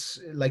outlets,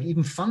 like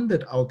even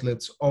funded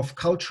outlets of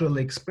cultural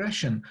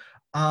expression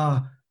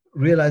are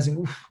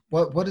realizing,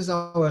 what is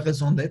our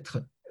raison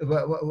d'etre?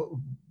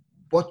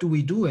 What do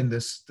we do in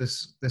this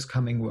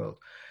coming world?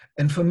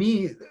 And for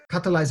me,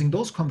 catalyzing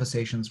those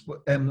conversations,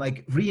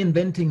 like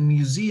reinventing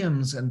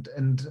museums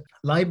and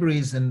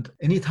libraries and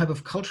any type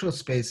of cultural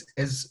space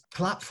as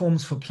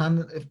platforms for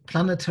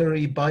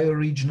planetary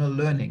bioregional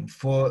learning,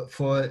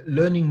 for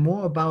learning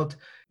more about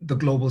the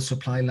global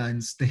supply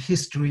lines, the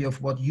history of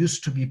what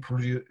used to be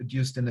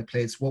produced in a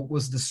place, what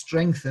was the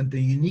strength and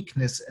the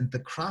uniqueness and the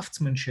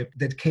craftsmanship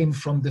that came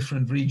from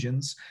different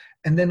regions.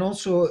 And then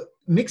also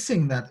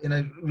mixing that in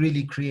a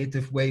really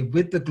creative way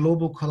with the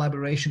global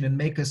collaboration in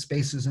maker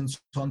spaces and so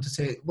on, to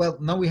say, well,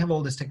 now we have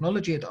all this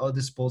technology at our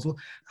disposal.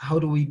 How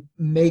do we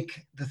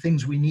make the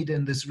things we need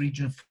in this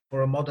region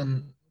for a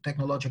modern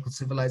technological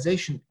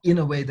civilization in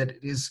a way that it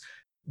is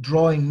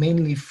drawing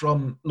mainly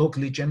from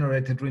locally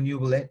generated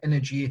renewable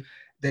energy,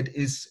 that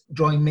is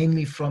drawing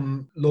mainly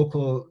from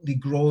locally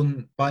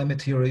grown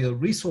biomaterial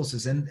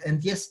resources?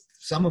 And yes,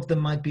 some of them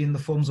might be in the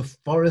forms of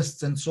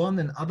forests and so on,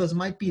 and others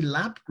might be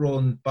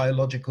lab-grown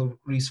biological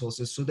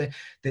resources. So there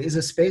is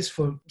a space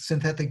for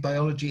synthetic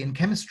biology and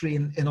chemistry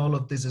in all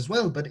of this as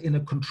well, but in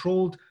a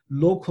controlled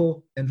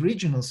local and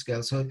regional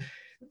scale. So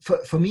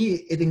for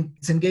me,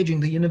 it's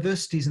engaging the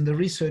universities and the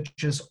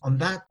researchers on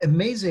that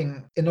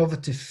amazing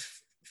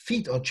innovative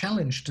feat or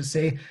challenge to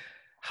say,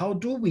 how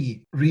do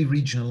we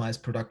re-regionalize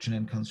production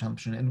and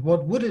consumption? And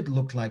what would it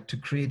look like to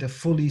create a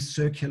fully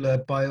circular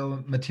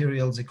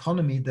biomaterials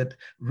economy that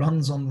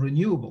runs on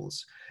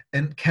renewables?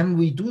 And can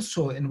we do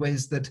so in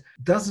ways that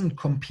doesn't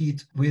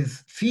compete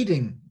with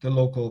feeding the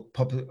local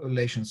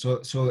population?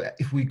 So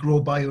if we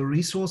grow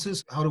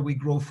bioresources, how do we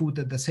grow food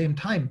at the same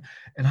time?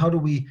 And how do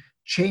we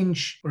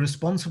change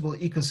responsible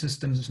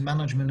ecosystems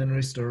management and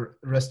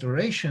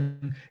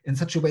restoration in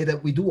such a way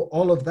that we do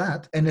all of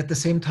that and at the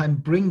same time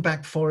bring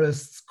back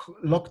forests,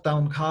 lock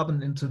down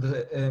carbon into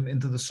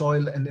the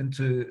soil and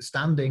into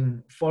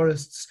standing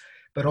forests,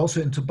 but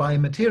also into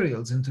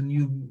biomaterials,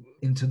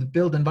 into the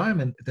built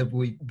environment that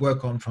we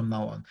work on from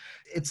now on.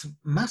 It's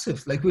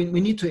massive. Like we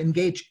need to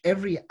engage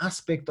every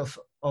aspect of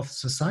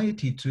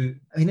society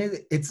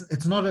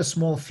it's not a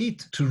small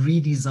feat to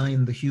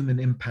redesign the human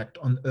impact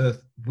on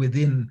Earth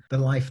within the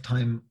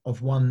lifetime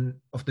of one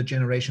of the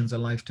generations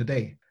alive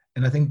today.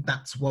 And I think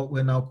that's what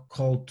we're now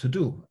called to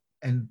do.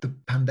 And the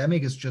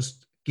pandemic is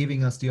just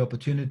giving us the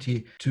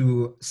opportunity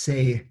to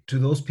say to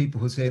those people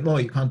who say, no,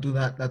 you can't do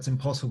that, that's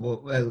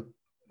impossible. Well,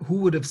 who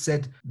would have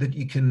said that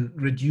you can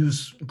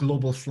reduce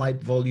global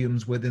flight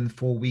volumes within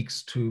 4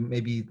 weeks to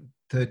maybe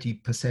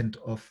 30%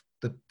 of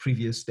the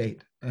previous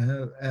state?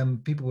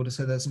 People would have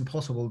said that's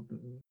impossible,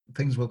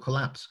 things will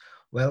collapse.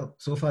 Well,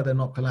 so far they're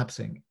not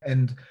collapsing.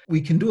 And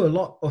we can do a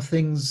lot of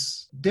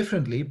things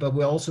differently, but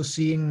we're also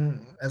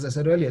seeing, as I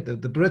said earlier, the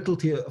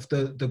brittlety of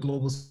the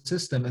global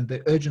system and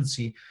the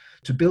urgency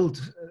to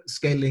build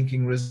scale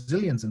linking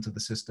resilience into the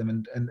system.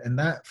 And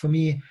that for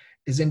me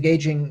is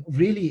engaging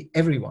really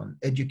everyone,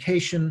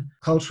 education,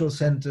 cultural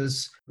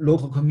centers,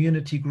 local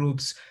community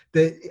groups.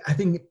 I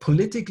think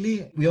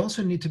politically, we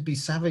also need to be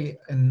savvy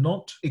and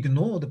not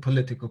ignore the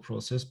political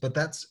process, but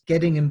that's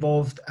getting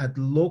involved at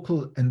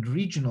local and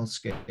regional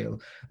scale.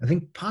 I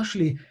think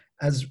partially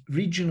as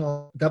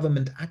regional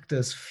government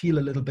actors feel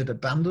a little bit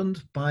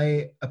abandoned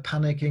by a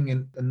panicking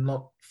and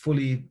not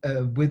fully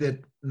with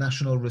it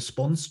national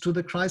response to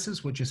the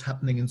crisis, which is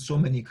happening in so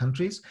many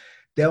countries,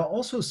 they are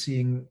also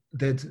seeing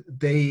that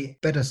they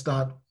better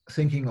start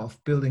thinking of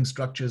building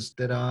structures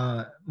that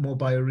are more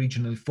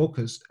bioregionally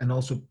focused and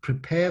also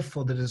prepare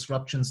for the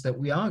disruptions that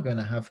we are going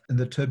to have in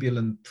the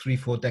turbulent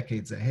 3-4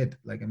 decades ahead.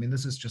 Like, I mean,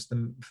 this is just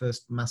the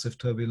first massive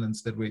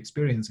turbulence that we're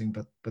experiencing,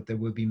 but there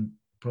will be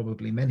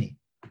probably many.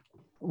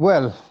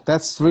 Well,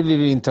 that's really,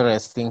 really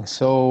interesting.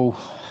 So,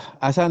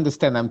 as I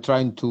understand, I'm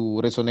trying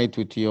to resonate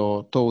with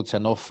your thoughts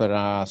and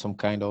offer some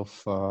kind of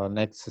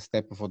next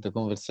step for the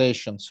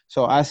conversations.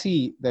 So I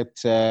see that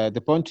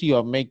the point you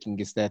are making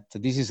is that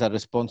this is a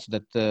response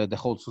that the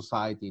whole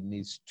society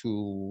needs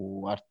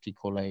to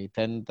articulate.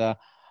 And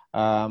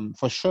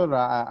for sure,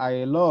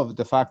 I love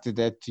the fact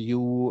that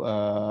you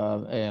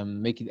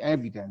make it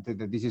evident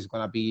that this is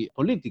going to be a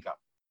political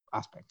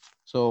aspect.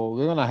 So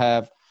we're going to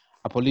have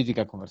a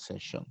political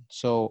conversation.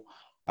 So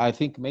I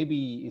think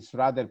maybe it's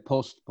rather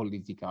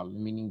post-political,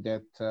 meaning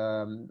that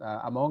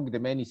among the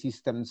many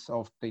systems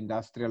of the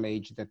industrial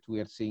age that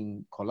we are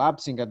seeing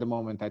collapsing at the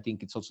moment, I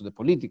think it's also the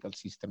political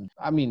system.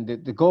 I mean,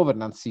 the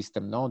governance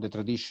system, no, the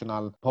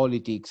traditional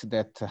politics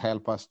that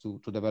help us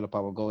to develop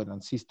our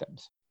governance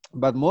systems.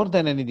 But more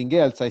than anything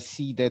else, I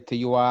see that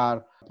you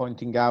are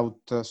pointing out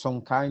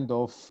some kind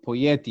of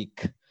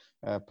poetic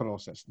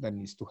process that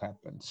needs to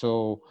happen.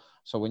 So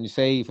when you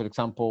say, for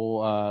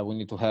example, we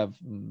need to have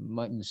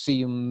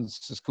museums,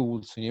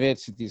 schools,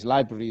 universities,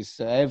 libraries,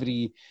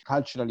 every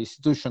cultural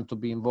institution to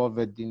be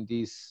involved in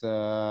this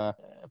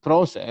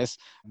process,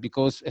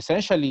 because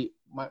essentially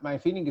my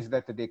feeling is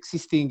that the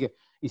existing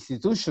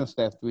institutions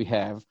that we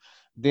have,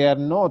 they are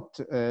not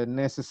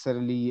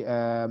necessarily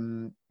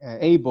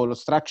able or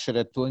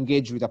structured to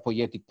engage with a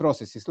poetic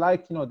process. It's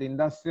like, the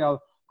industrial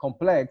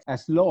complex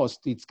has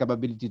lost its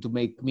capability to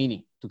make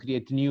meaning, to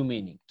create new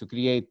meaning, to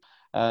create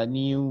to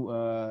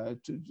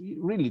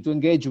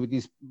engage with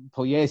these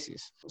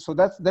poiesis. So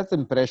that's the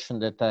impression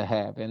that I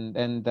have. And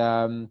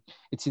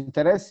it's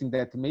interesting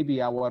that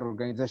maybe our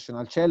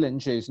organizational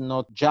challenge is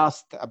not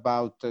just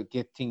about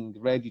getting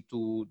ready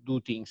to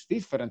do things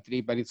differently,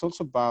 but it's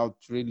also about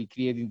really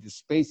creating the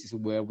spaces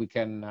where we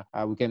can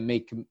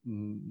make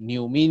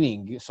new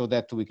meaning so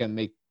that we can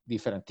make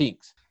different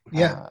things.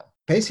 Yeah.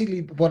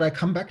 Basically, what I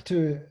come back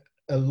to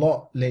a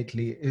lot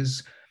lately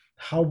is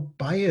how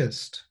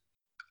biased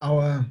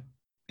our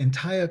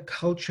entire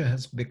culture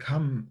has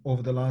become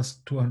over the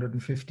last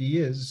 250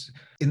 years,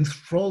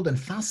 enthralled and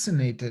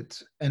fascinated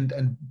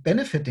and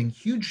benefiting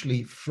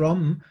hugely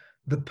from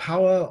the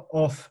power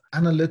of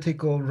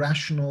analytical,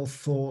 rational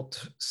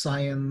thought,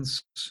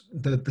 science,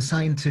 the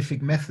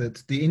scientific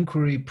method, the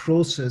inquiry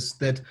process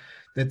that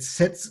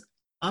sets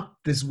up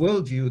this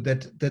worldview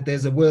that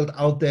there's a world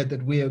out there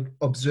that we're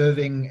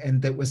observing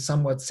and that we're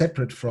somewhat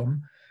separate from.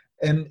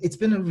 And it's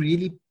been a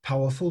really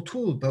powerful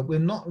tool, but we're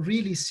not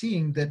really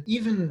seeing that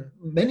even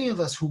many of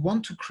us who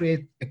want to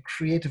create a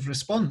creative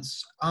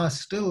response are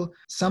still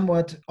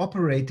somewhat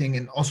operating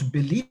and also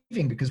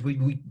believing, because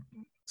we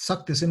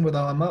suck this in with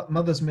our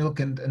mother's milk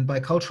and by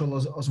cultural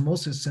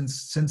osmosis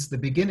since the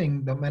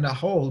beginning, no matter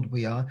how old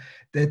we are,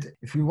 that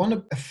if we want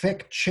to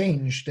affect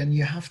change, then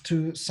you have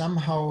to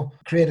somehow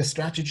create a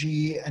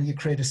strategy and you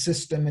create a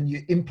system and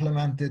you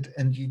implement it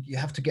and you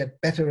have to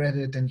get better at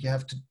it and you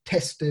have to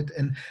test it.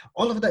 And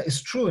all of that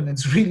is true and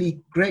it's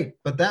really great.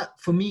 But that,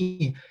 for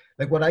me,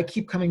 like what I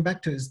keep coming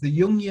back to is the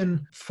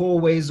Jungian 4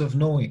 ways of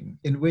knowing,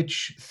 in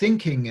which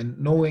thinking and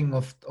knowing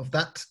of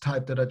that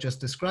type that I just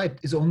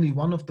described is only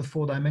one of the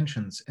 4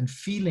 dimensions. And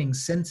feeling,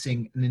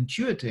 sensing, and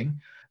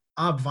intuiting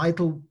are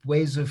vital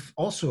ways of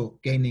also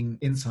gaining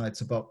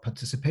insights about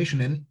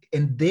participation.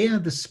 And they are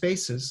the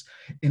spaces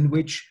in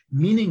which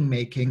meaning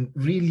making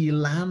really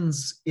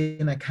lands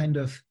in a kind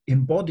of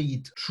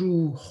embodied,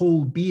 true,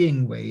 whole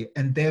being way,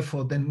 and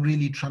therefore then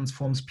really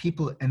transforms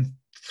people and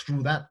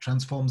through that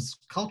transforms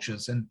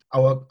cultures and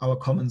our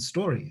common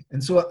story.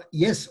 And so,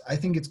 yes, I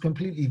think it's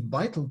completely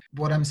vital.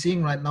 What I'm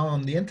seeing right now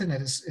on the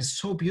internet is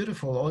so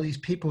beautiful. All these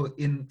people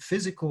in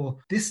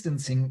physical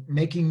distancing,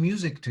 making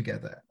music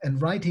together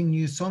and writing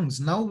new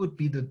songs. Now would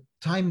be the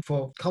time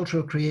for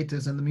cultural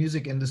creators and the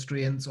music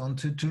industry and so on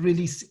to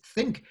really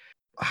think,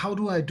 how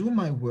do I do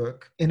my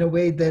work in a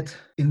way that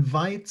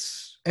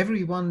invites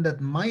everyone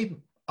that my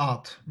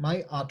art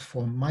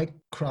form, my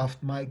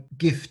craft, my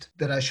gift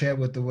that I share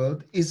with the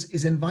world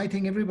is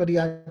inviting everybody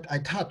I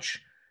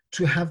touch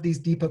to have these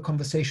deeper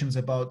conversations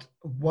about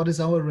what is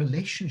our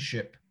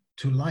relationship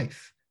to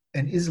life.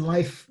 And is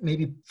life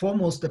maybe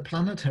foremost a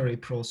planetary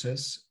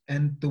process?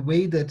 And the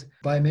way that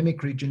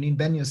biomimicry, Janine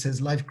Benyus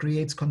says, life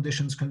creates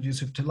conditions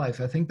conducive to life.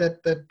 I think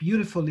that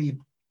beautifully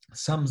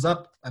sums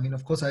up. I mean,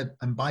 of course,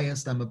 I'm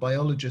biased. I'm a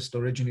biologist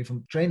originally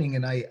from training,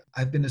 and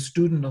I've been a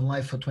student of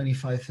life for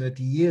 25,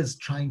 30 years,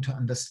 trying to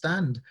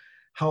understand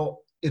how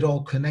it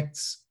all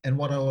connects and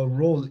what our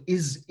role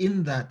is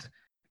in that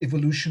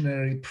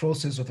evolutionary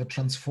process of a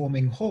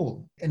transforming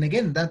whole. And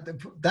again,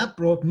 that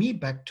brought me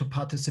back to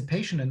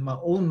participation and my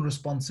own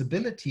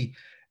responsibility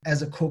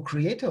as a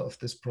co-creator of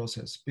this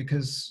process,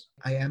 because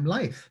I am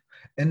life.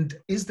 And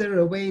is there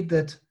a way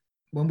that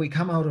when we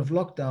come out of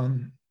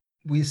lockdown,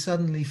 we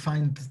suddenly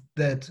find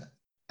that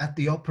at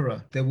the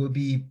opera, there will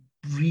be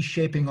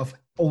reshaping of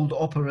old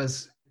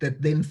operas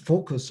that then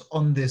focus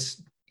on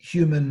this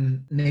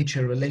human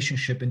nature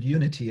relationship and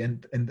unity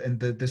and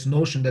this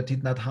notion that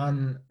Thich Nhat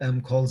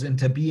Hanh calls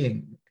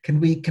interbeing?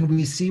 Can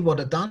we see what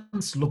a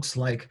dance looks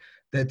like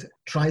that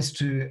tries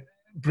to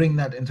bring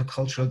that into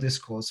cultural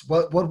discourse?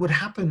 What would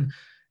happen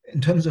in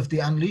terms of the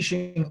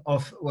unleashing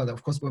of, well,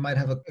 of course, we might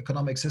have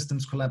economic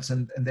systems collapse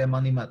and their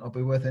money might not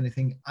be worth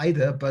anything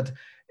either, but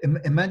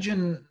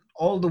imagine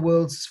all the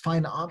world's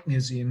fine art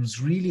museums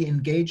really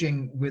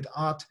engaging with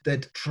art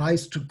that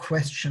tries to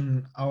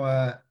question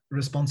our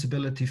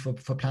responsibility for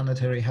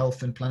planetary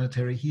health and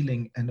planetary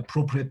healing and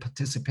appropriate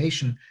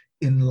participation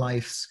in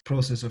life's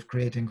process of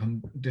creating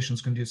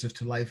conditions conducive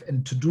to life,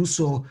 and to do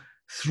so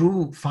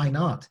through fine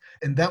art.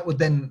 And that would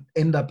then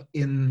end up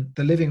in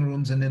the living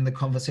rooms and in the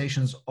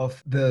conversations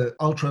of the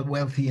ultra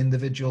wealthy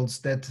individuals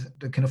that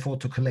can afford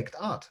to collect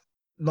art.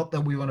 Not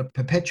that we want to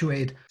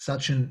perpetuate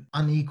such an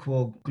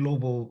unequal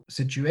global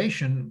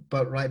situation,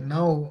 but right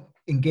now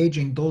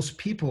engaging those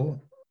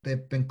people,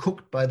 they've been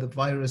cooked by the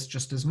virus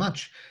just as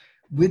much,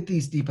 with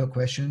these deeper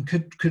questions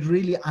could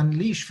really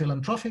unleash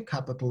philanthropic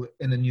capital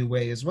in a new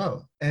way as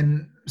well.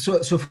 And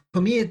so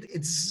for me,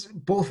 it's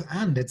both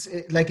and.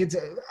 I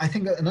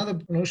think another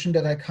notion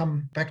that I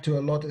come back to a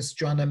lot is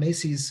Joanna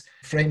Macy's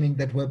framing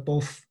that we're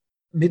both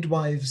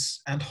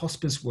midwives and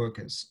hospice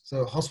workers.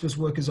 So hospice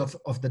workers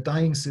of the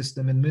dying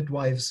system and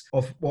midwives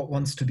of what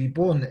wants to be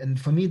born. And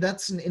for me,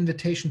 that's an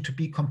invitation to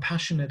be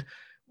compassionate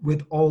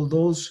with all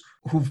those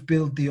who've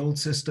built the old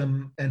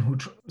system and who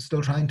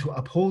still trying to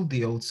uphold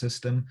the old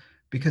system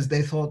because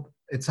they thought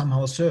it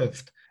somehow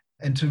served.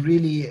 And to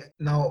really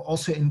now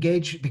also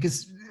engage,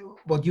 because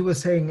what you were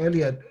saying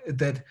earlier,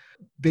 that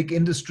big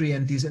industry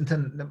and these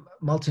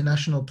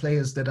multinational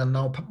players that are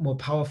now more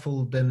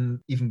powerful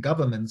than even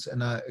governments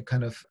and are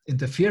kind of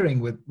interfering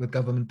with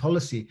government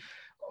policy.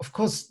 Of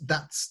course,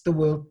 that's the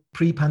world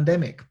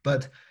pre-pandemic,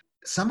 but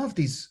some of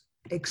these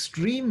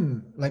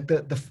extreme, like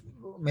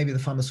maybe the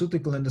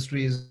pharmaceutical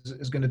industry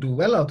is going to do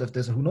well out of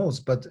this, who knows,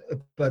 but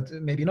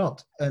maybe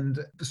not. And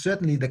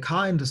certainly the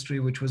car industry,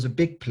 which was a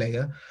big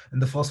player,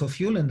 and the fossil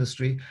fuel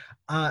industry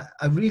are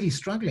really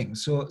struggling.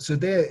 So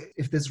there,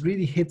 if this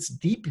really hits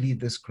deeply,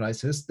 this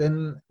crisis,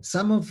 then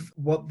some of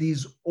what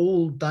these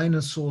old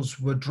dinosaurs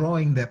were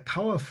drawing their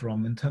power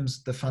from in terms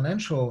of the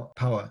financial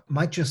power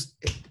might just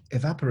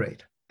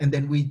evaporate. And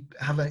then we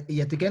have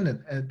yet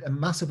again a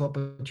massive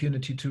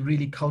opportunity to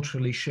really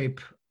culturally shape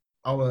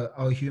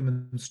our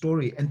human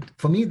story. And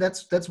for me,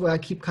 that's where I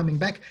keep coming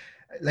back.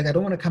 Like, I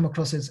don't want to come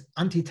across as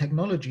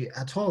anti-technology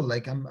at all.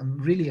 Like, I'm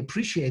really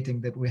appreciating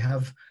that we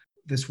have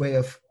this way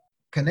of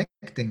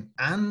connecting.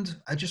 And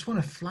I just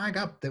want to flag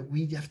up that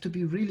we have to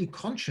be really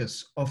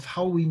conscious of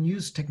how we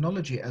use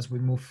technology as we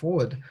move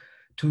forward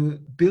to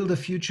build a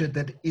future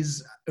that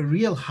is a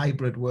real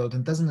hybrid world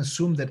and doesn't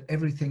assume that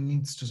everything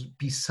needs to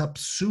be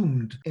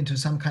subsumed into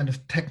some kind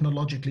of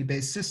technologically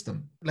based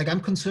system. Like, I'm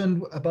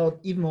concerned about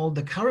even all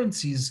the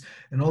currencies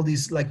and all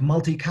these like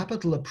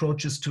multi-capital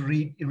approaches to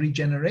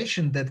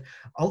regeneration that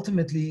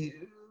ultimately,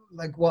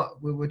 like, what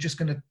we're just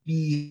going to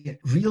be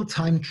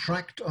real-time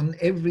tracked on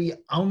every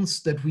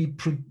ounce that we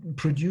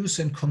produce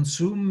and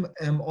consume.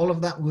 All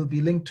of that will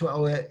be linked to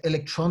our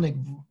electronic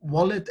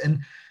wallet.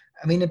 And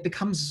I mean, it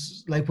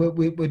becomes like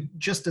we're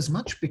just as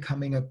much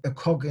becoming a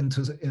cog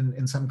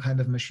in some kind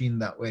of machine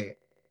that way.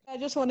 I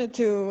just wanted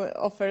to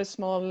offer a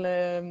small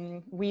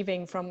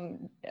weaving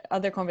from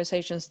other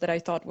conversations that I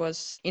thought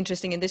was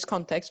interesting in this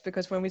context,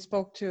 because when we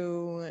spoke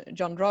to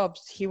John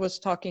Robbs, he was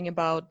talking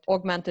about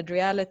augmented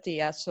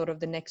reality as sort of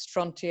the next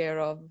frontier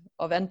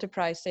of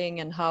enterprising,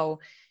 and how,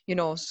 you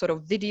know, sort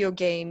of video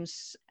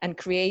games and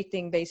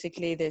creating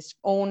basically this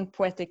own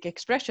poetic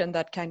expression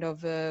that kind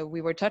of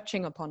we were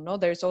touching upon. No,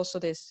 there's also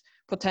this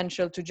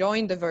potential to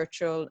join the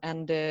virtual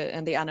and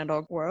the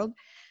analog world.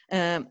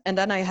 And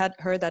then I had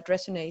heard that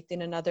resonate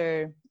in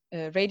another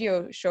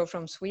radio show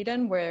from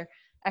Sweden, where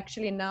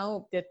actually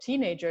now the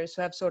teenagers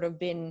who have sort of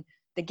been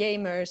the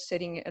gamers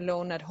sitting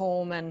alone at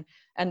home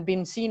and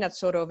been seen as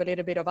sort of a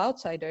little bit of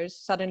outsiders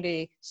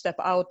suddenly step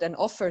out and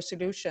offer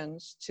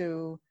solutions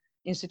to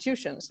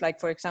institutions, like,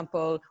 for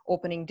example,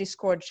 opening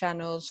Discord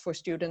channels for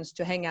students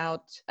to hang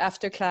out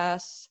after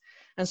class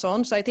and so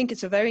on. So I think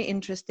it's a very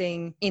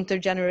interesting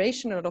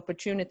intergenerational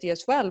opportunity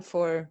as well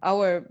for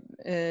our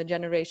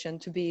generation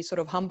to be sort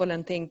of humble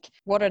and think,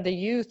 what are the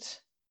youth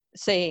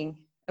saying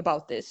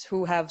about this,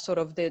 who have sort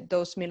of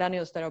those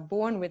millennials that are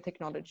born with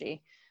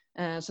technology.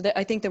 So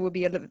I think there will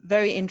be a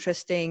very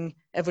interesting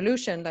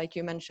evolution, like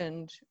you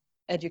mentioned,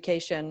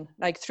 education,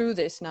 like through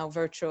this now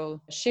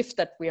virtual shift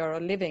that we are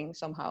living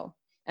somehow,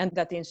 and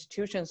that the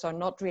institutions are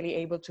not really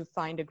able to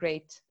find a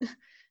great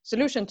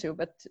solution to,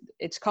 but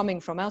it's coming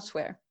from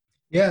elsewhere.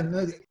 Yeah,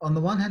 no, on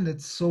the one hand,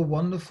 it's so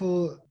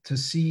wonderful to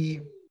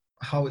see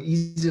how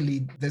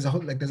easily there's a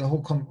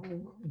whole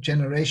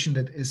generation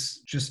that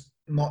is just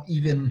not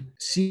even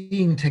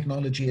seeing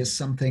technology as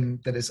something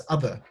that is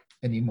other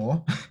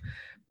anymore.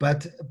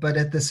 but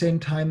at the same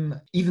time,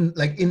 even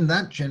like in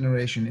that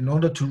generation, in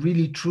order to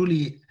really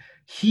truly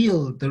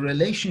heal the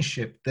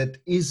relationship that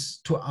is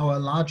to our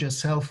larger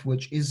self,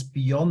 which is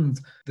beyond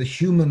the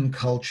human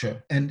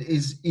culture and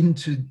is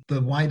into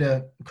the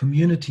wider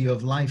community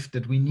of life,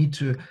 that we need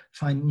to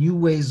find new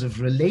ways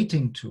of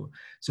relating to.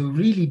 So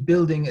really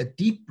building a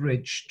deep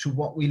bridge to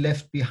what we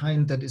left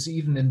behind, that is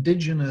even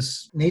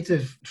indigenous,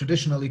 native,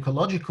 traditional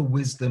ecological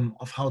wisdom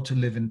of how to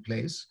live in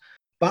place,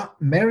 but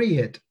marry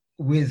it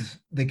with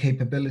the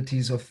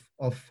capabilities of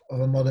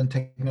a modern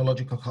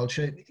technological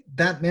culture.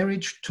 That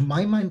marriage, to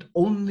my mind,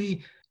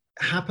 only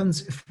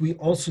happens if we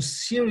also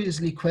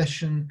seriously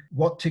question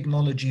what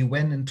technology,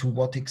 when, and to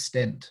what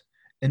extent,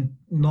 and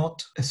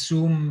not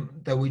assume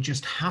that we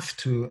just have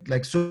to,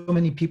 like so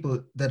many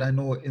people that I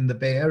know in the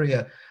Bay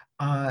Area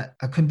are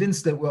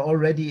convinced that we're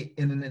already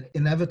in an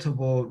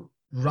inevitable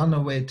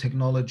runaway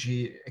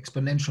technology,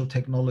 exponential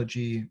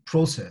technology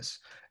process.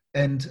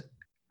 And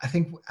I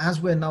think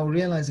as we're now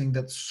realizing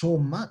that so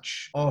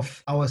much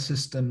of our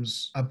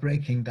systems are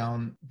breaking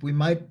down, we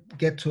might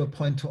get to a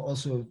point to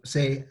also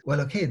say, well,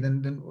 okay,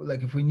 then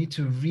like if we need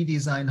to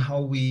redesign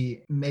how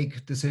we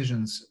make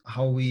decisions,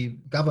 how we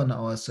govern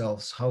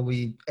ourselves, how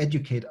we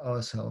educate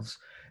ourselves.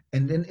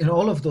 And then in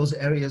all of those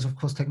areas, of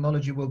course,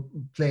 technology will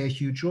play a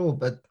huge role.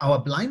 But our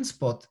blind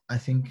spot, I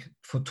think,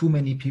 for too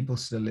many people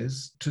still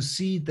is to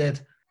see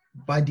that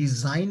by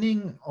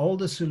designing all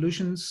the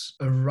solutions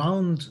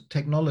around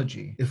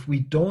technology, if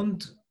we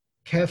don't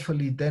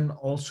carefully then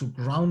also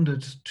ground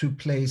it to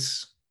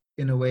place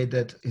in a way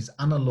that is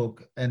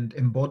analog and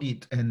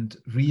embodied and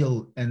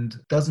real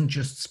and doesn't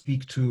just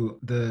speak to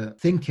the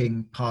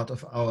thinking part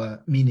of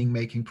our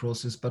meaning-making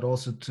process, but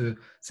also to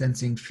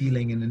sensing,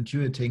 feeling, and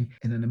intuiting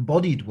in an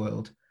embodied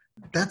world,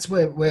 that's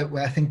where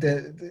I think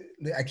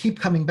I keep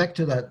coming back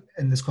to that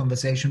in this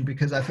conversation,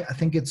 because I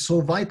think it's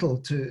so vital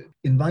to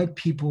invite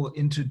people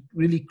into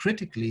really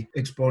critically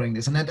exploring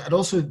this. And I'd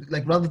also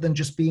like, rather than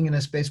just being in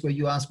a space where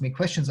you ask me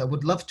questions, I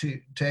would love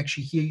to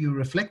actually hear you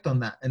reflect on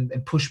that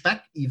and push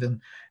back, even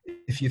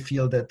if you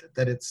feel that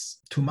it's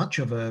too much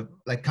of a,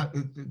 like,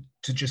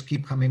 to just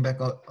keep coming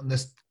back on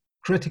this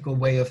critical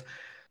way of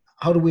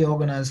how do we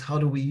organize, how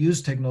do we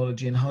use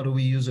technology, and how do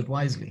we use it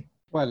wisely.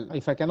 Well,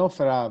 if I can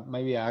offer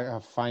maybe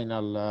a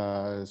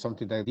final,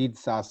 something that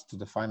leads us to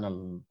the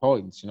final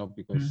points,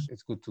 because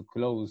it's good to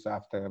close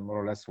after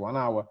more or less 1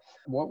 hour.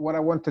 What I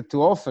wanted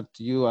to offer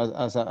to you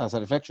as a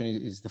reflection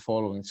is the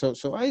following.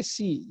 So I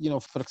see,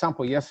 for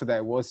example, yesterday I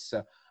was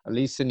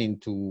listening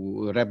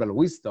to Rebel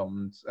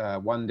Wisdom's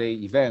one-day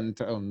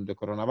event on the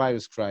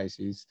coronavirus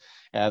crisis.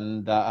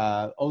 And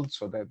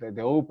also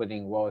the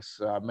opening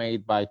was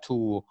made by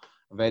two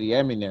very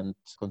eminent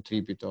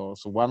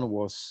contributors. One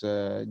was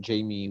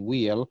Jamie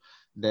Wheal,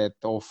 that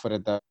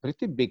offered a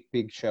pretty big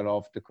picture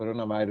of the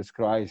coronavirus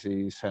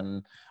crisis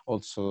and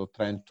also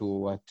trying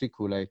to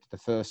articulate the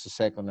first,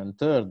 second, and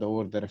third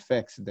order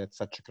effects that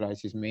such a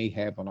crisis may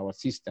have on our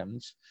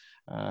systems,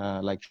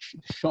 like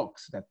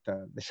shocks, that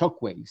the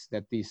shock waves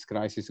that this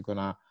crisis is going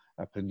to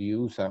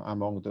produce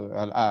among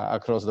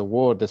across the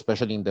world,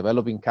 especially in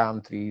developing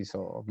countries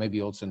or maybe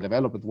also in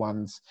developed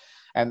ones.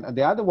 And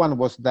the other one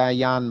was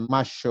Diane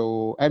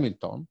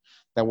Masho-Hamilton,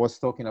 that was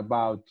talking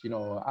about,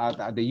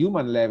 at the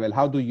human level,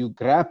 how do you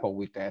grapple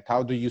with that?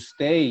 How do you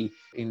stay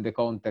in the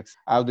context?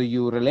 How do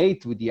you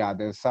relate with the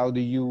others? How do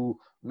you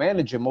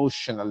manage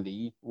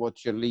emotionally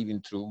what you're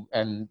living through?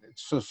 And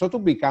so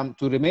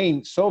to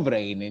remain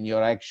sovereign in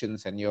your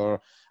actions and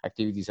your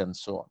activities and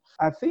so on.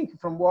 I think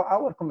from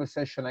our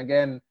conversation,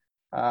 again,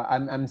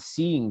 I'm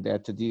seeing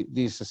that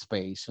this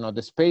space,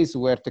 the space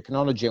where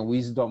technology and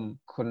wisdom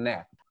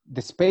connect,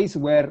 the space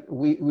where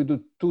we do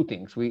two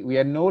things. We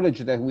acknowledge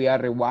that we are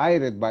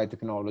rewired by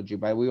technology,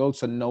 but we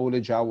also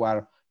acknowledge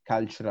our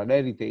cultural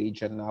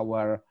heritage and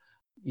our,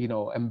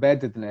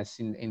 embeddedness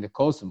in the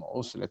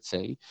cosmos, let's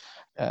say.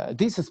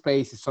 This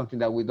space is something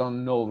that we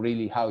don't know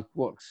really how it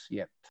works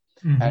yet.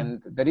 Mm-hmm.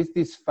 And there is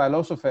this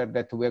philosopher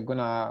that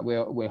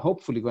we're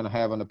hopefully gonna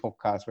have on the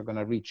podcast. We're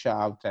gonna reach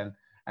out and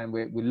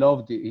we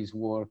love his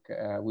work.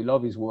 We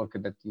love his work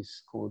that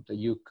is called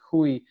Yuk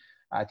Hui.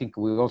 I think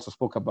we also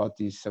spoke about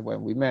this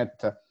when we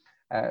met,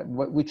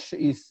 which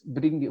is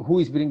bringing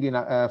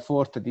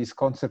forth this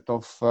concept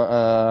of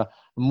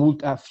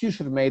a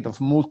future made of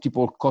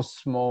multiple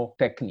cosmo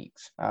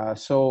techniques.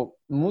 So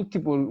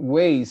multiple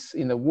ways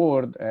in the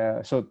world,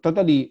 so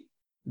totally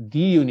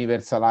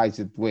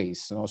de-universalized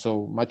ways,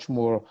 so much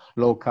more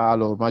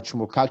local or much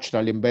more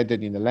culturally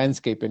embedded in the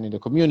landscape and in the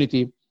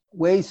community,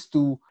 ways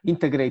to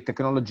integrate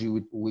technology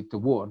with the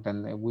world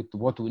and with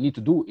what we need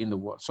to do in the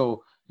world.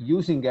 So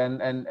using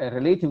and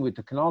relating with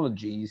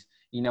technologies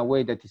in a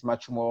way that is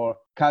much more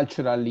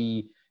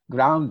culturally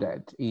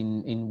grounded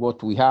in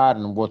what we are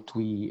and what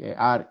we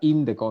are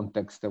in the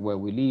context where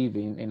we live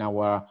in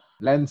our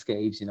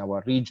landscapes, in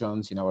our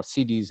regions, in our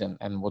cities,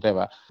 and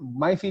whatever.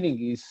 My feeling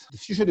is the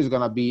future is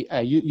going to be,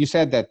 you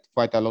said that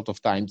quite a lot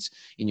of times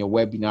in your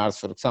webinars,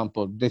 for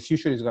example, the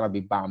future is going to be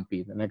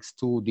bumpy. The next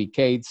 2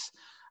 decades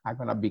are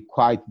going to be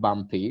quite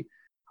bumpy.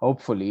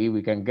 Hopefully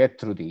we can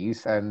get through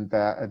this. And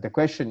the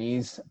question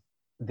is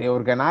the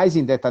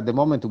organizing that at the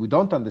moment we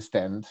don't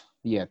understand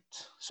yet.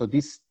 So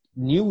this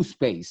new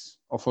space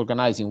of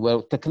organizing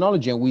where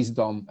technology and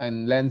wisdom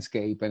and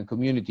landscape and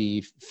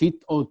community fit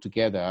all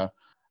together,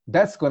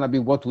 that's going to be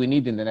what we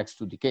need in the next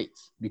 2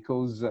 decades,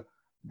 because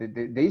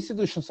the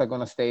institutions are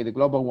going to stay, the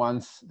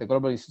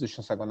global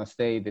institutions are going to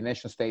stay, the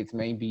nation states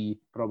maybe,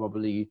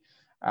 probably,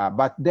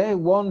 but they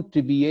want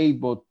to be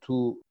able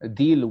to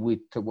deal with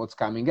what's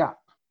coming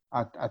up.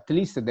 At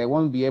least they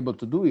won't be able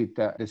to do it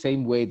the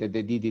same way that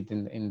they did it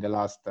in the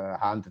last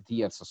 100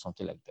 years or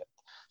something like that.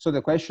 So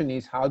the question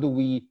is, how do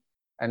we,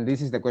 and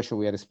this is the question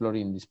we are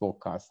exploring in this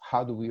podcast,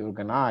 how do we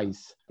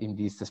organize in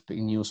this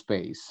new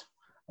space?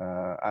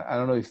 I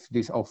don't know if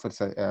this offers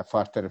a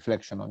further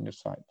reflection on your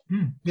side.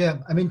 Yeah,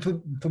 I mean,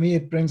 for me,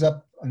 it brings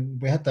up, and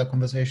we had that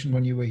conversation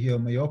when you were here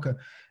in Mallorca,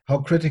 how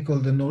critical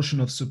the notion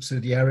of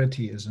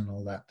subsidiarity is and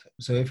all that.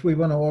 So if we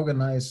want to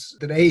organize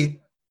today,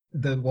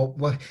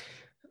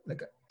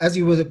 as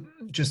you were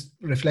just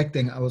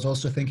reflecting, I was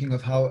also thinking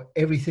of how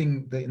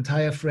the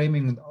entire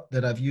framing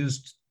that I've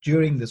used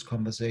during this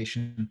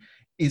conversation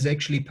is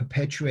actually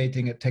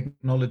perpetuating a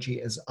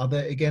technology as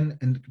other again,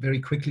 and very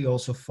quickly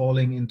also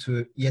falling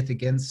into, yet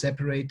again,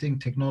 separating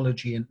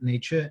technology and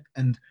nature.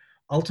 And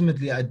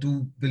ultimately, I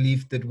do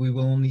believe that we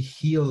will only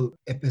heal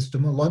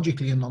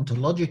epistemologically and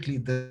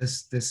ontologically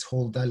this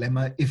whole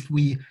dilemma if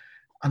we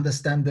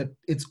understand that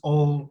it's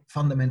all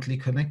fundamentally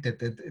connected,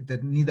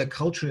 that neither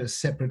culture is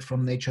separate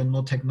from nature,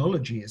 nor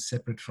technology is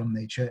separate from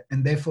nature.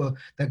 And therefore,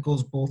 that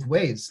goes both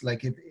ways.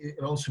 Like it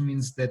also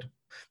means that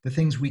the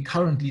things we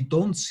currently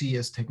don't see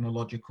as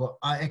technological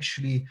are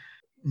actually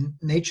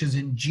nature's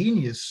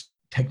ingenious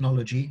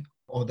technology,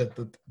 or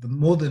the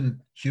more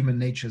than human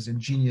nature's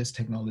ingenious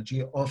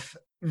technology of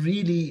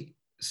really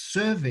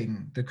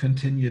serving the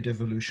continued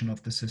evolution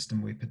of the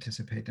system we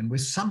participate in. We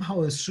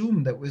somehow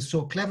assume that we're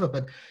so clever,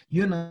 but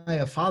you and I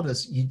are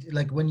fathers.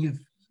 Like when you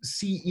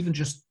see even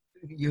just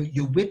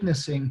you're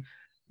witnessing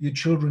your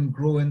children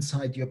grow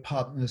inside your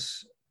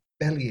partner's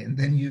belly, and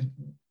then you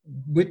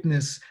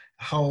witness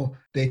how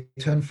they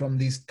turn from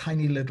these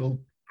tiny little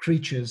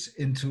creatures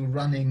into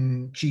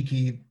running,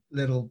 cheeky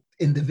little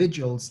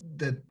individuals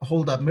that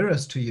hold up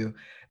mirrors to you.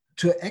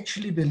 To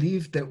actually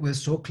believe that we're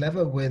so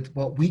clever with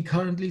what we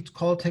currently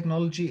call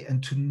technology,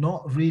 and to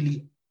not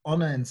really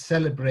honor and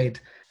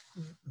celebrate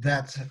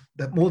that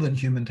more than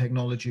human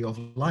technology of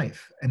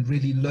life, and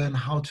really learn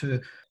how to,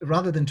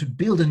 rather than to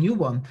build a new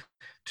one,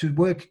 to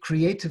work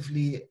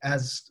creatively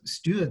as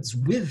stewards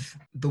with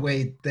the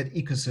way that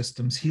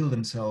ecosystems heal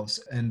themselves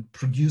and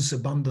produce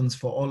abundance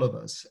for all of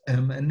us.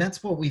 And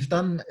that's what we've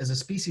done as a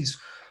species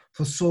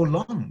for so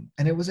long.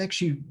 And it was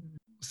actually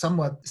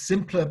somewhat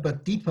simpler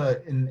but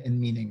deeper in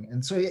meaning.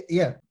 And so,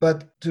 yeah,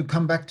 but to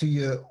come back to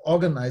your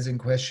organizing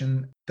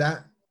question,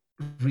 that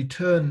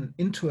return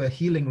into a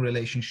healing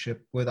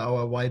relationship with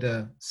our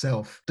wider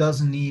self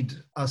does need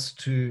us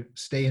to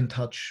stay in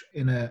touch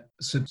in a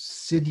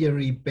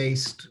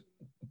subsidiary-based,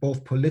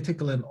 both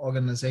political and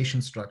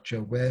organization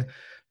structure, where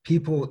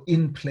people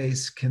in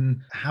place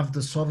can have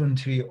the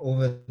sovereignty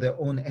over their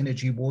own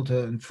energy, water,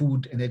 and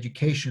food and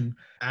education,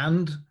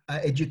 and are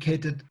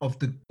educated of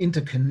the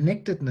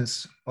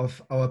interconnectedness of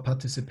our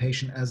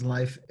participation as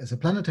life, as a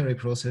planetary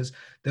process,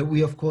 that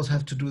we, of course,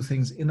 have to do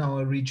things in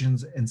our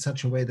regions in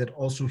such a way that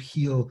also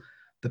heal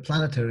the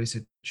planetary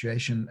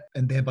situation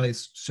and thereby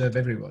serve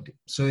everybody.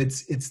 So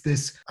it's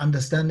this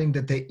understanding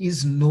that there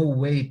is no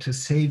way to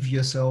save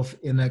yourself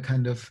in a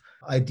kind of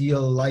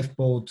ideal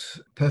lifeboat,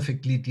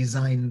 perfectly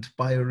designed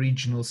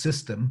bioregional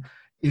system,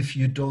 if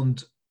you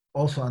don't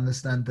also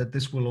understand that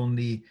this will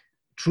only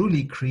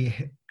truly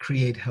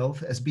create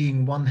health as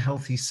being one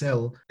healthy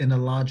cell in a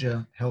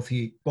larger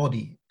healthy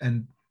body.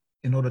 And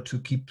in order to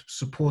keep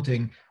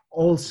supporting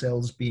all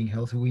cells being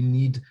healthy, we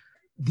need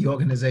the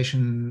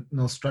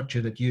organizational structure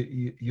that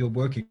you're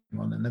working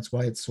on. And that's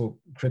why it's so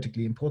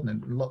critically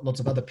important. And lots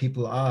of other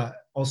people are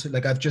also,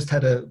 like, I've just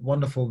had a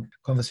wonderful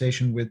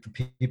conversation with the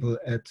people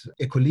at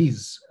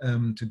Ecolise,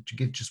 to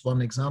give just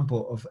one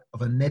example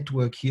of a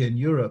network here in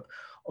Europe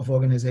of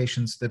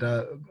organizations that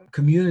are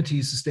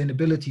community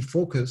sustainability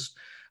focused,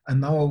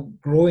 and now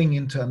growing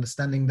into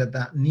understanding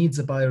that needs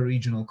a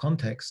bioregional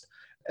context.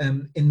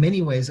 In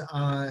many ways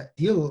are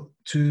ideal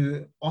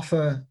to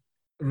offer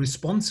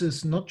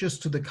responses not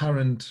just to the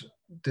current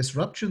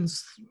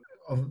disruptions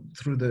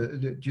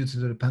due to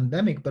the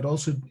pandemic, but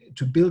also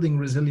to building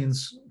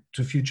resilience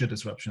to future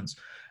disruptions.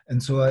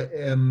 And so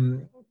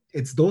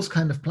it's those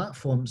kind of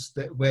platforms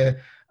that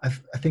where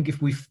I think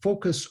if we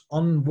focus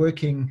on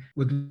working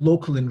with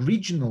local and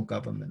regional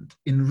government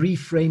in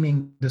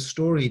reframing the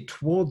story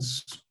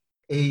towards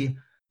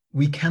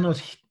we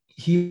cannot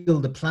heal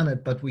the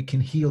planet, but we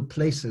can heal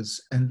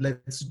places, and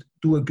let's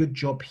do a good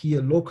job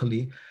here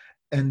locally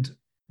and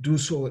do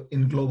so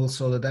in global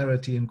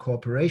solidarity and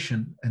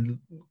cooperation and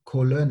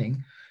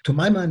co-learning. To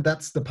my mind,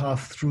 that's the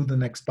path through the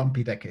next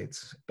bumpy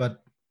decades.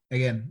 But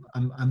again,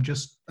 I'm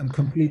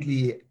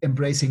completely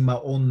embracing my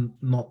own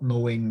not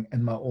knowing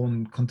and my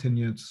own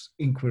continuous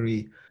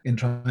inquiry in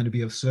trying to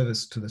be of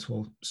service to this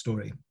whole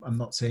story. I'm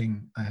not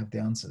saying I have the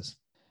answers.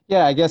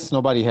 Yeah, I guess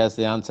nobody has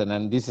the answer,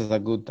 and this is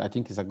I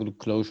think it's a good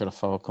closure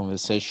of our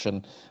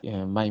conversation.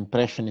 My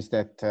impression is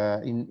that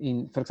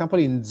for example,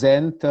 in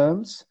Zen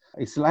terms,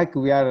 it's like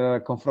we are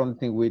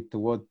confronting with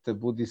what the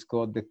Buddhists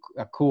call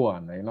a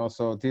koan,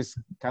 so this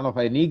kind of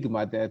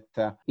enigma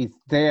that is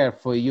there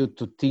for you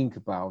to think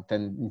about,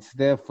 and it's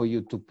there for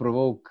you to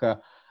provoke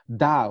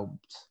doubt.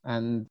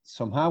 And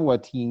somehow I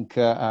think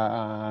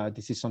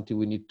this is something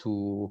we need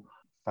to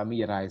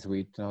familiarize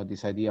with,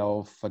 this idea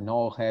of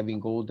not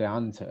having all the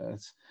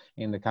answers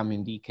in the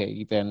coming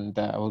decade, and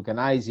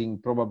organizing.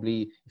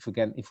 Probably if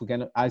we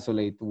can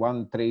isolate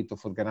one trait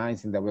of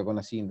organizing that we're going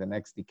to see in the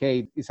next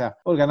decade, is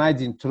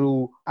organizing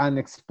through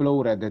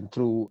unexplored and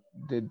through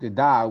the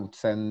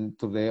doubts and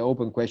to the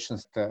open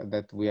questions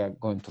that we are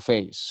going to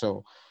face.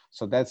 So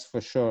that's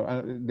for sure.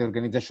 The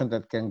organization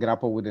that can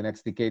grapple with the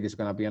next decade is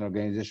going to be an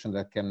organization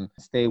that can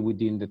stay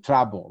within the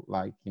trouble,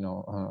 like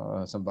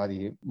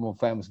somebody more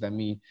famous than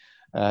me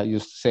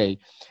used to say.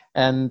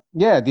 And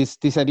yeah,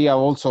 this idea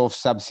also of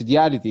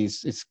subsidiarity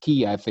is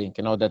key, I think,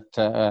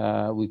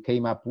 that we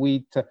came up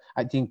with.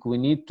 I think we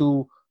need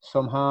to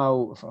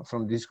somehow,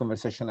 from this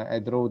conversation, I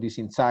draw this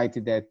insight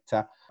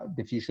that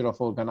the future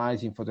of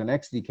organizing for the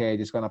next decade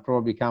is going to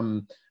probably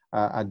come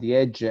at the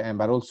edge,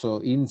 but also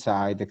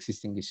inside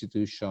existing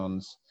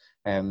institutions,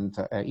 and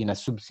in a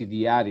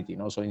subsidiarity,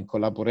 so in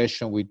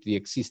collaboration with the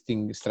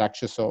existing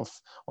structures of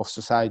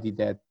society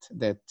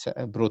that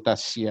brought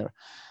us here.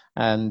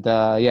 And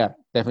yeah,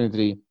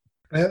 definitely.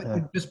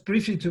 Just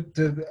briefly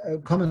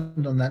to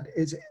comment on that,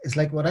 is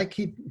like what I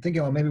keep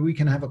thinking, or maybe we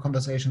can have a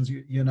conversation,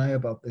 you and I,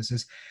 about this,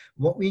 is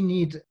what we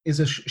need is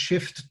a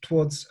shift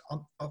towards,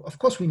 of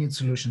course we need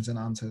solutions and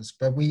answers,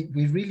 but we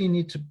really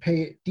need to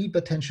pay deep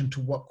attention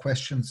to what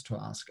questions to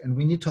ask. And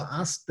we need to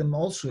ask them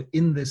also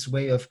in this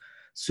way of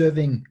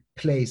serving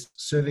place,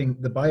 serving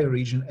the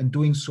bioregion, and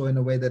doing so in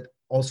a way that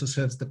also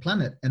serves the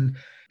planet. And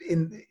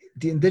in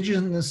the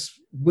indigenous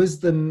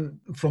wisdom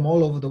from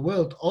all over the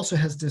world also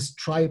has this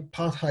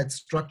tripartite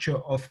structure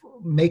of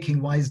making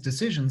wise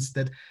decisions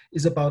that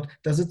is about,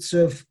 does it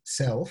serve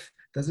self,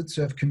 does it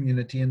serve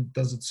community, and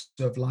does it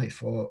serve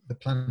life or the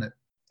planet?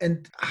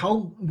 And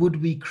how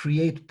would we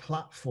create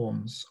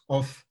platforms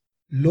of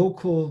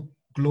local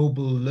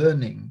global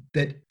learning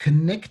that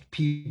connect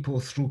people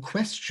through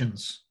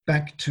questions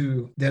back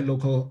to their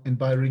local and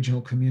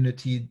bioregional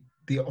community,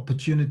 the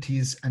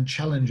opportunities and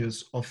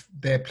challenges of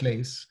their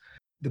place,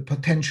 the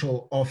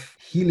potential of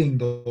healing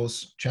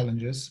those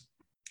challenges,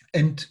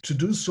 and to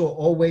do so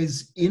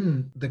always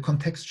in the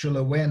contextual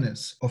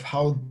awareness of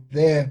how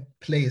their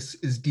place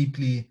is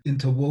deeply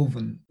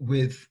interwoven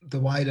with the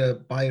wider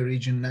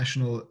bioregion,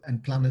 national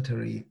and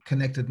planetary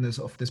connectedness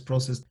of this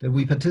process that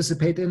we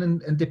participate in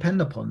and depend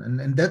upon.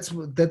 And that's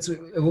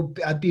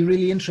I'd be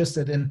really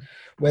interested in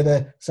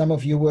whether some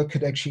of your work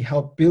could actually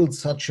help build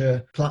such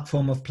a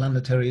platform of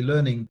planetary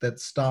learning that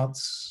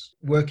starts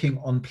working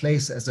on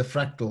place as a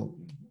fractal,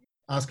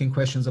 asking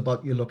questions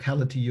about your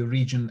locality, your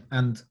region,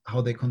 and how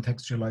they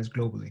contextualize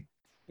globally.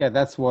 Yeah,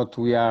 that's what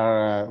we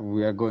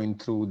are going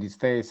through these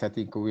days. I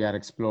think we are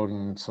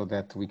exploring so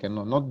that we can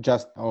not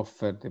just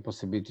offer the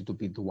possibility to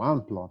build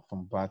one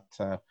platform, but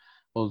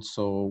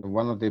also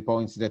one of the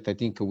points that I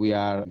think we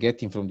are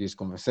getting from this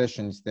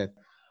conversation is that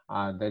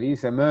there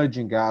is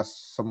emerging as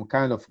some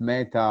kind of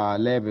meta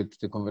level to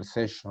the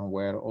conversation,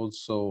 where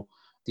also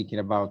thinking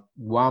about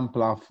one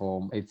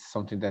platform, it's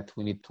something that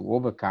we need to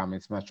overcome.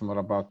 It's much more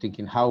about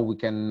thinking how we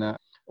can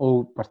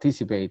all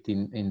participate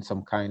in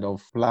some kind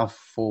of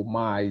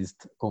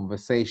platformized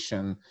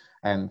conversation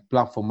and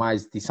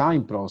platformized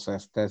design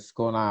process that's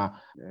gonna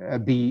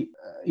be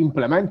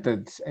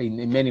implemented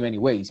in many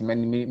ways, in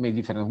many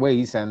different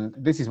ways. And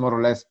this is more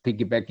or less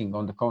piggybacking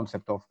on the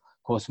concept of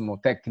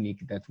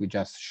cosmotechnic that we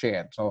just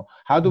shared. So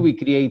how do we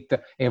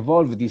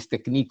evolve this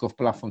technique of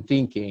platform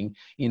thinking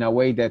in a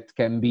way that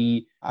can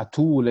be a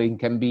tool and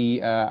can be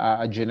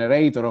a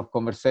generator of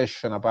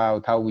conversation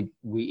about how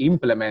we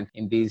implement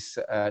in this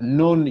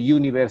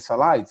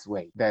non-universalized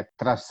way that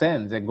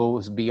transcends and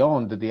goes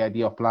beyond the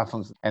idea of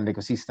platforms and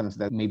ecosystems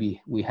that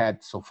maybe we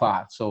had so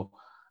far. So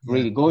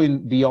really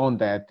going beyond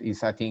that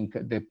is, I think,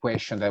 the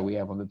question that we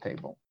have on the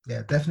table.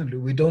 Yeah, definitely.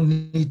 We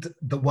don't need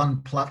the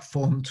one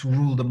platform to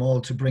rule them all,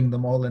 to bring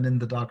them all and in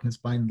the darkness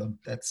bind them.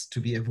 That's to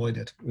be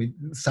avoided. We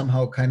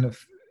somehow kind of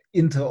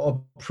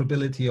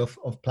interoperability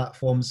of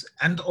platforms,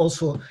 and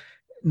also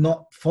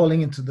not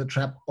falling into the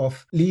trap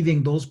of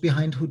leaving those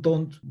behind who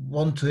don't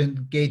want to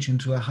engage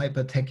into a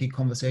hyper techie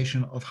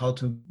conversation of how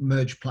to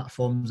merge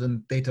platforms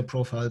and data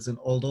profiles and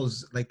all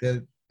those, like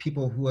the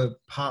people who are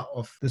part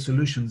of the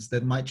solutions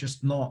that might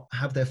just not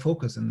have their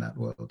focus in that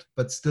world,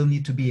 but still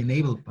need to be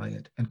enabled by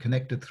it and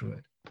connected through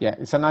it. Yeah,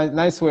 it's a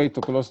nice way to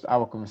close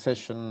our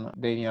conversation,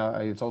 Daniel.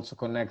 It also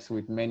connects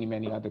with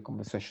many other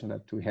conversations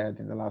that we had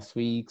in the last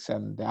weeks,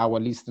 and our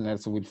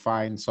listeners will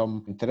find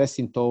some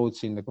interesting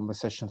thoughts in the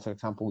conversation. For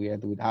example, we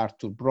had with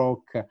Arthur Brock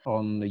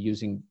on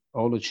using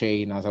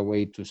Holochain as a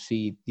way to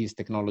see these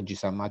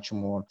technologies are much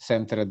more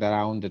centered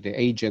around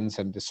the agents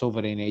and the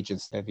sovereign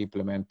agents that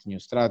implement new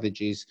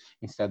strategies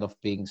instead of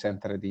being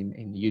centered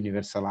in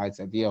universalized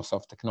ideas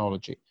of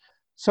technology.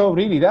 So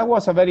really,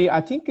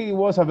 I think it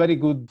was a very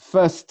good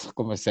first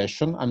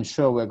conversation. I'm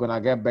sure we're going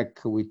to get back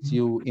with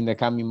you in the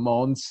coming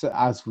months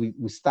as we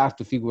start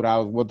to figure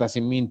out what does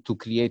it mean to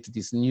create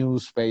this new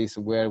space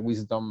where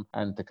wisdom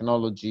and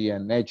technology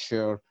and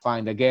nature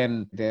find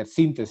again their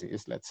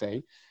synthesis, let's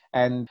say.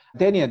 And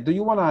Daniel, do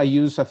you want to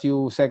use a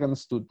few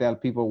seconds to tell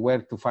people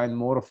where to find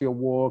more of your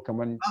work and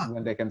when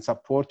they can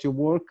support your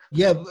work?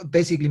 Yeah,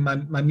 basically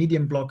my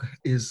Medium blog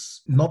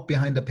is not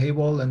behind a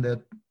paywall, and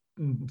there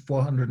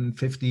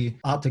 450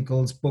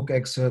 articles, book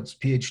excerpts,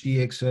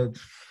 PhD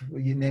excerpts,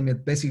 you name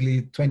it,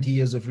 basically 20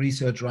 years of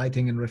research,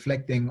 writing and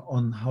reflecting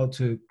on how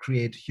to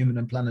create human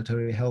and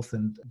planetary health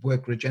and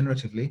work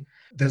regeneratively.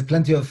 There's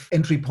plenty of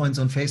entry points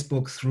on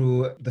Facebook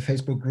through the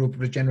Facebook group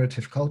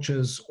Regenerative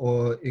Cultures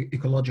or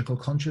Ecological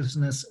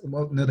Consciousness.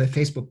 Well, no, they're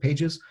Facebook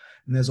pages.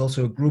 And there's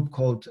also a group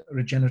called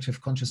Regenerative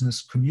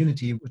Consciousness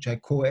Community, which I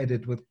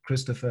co-edit with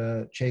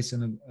Christopher Chase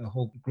and a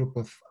whole group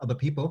of other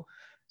people.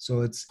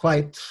 So it's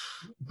quite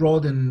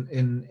broad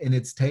in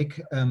its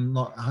take,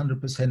 not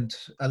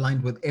 100%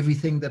 aligned with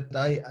everything that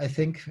I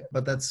think,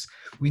 but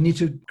we need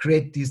to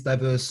create these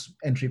diverse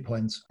entry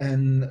points.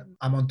 And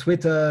I'm on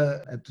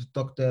Twitter at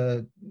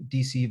Dr.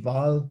 DC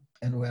Wahl.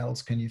 And where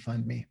else can you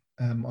find me?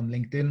 On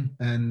LinkedIn.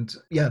 And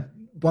yeah,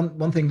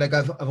 one thing, like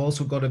I've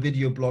also got a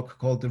video blog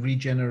called The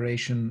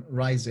Regeneration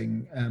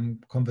Rising,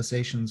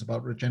 conversations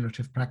about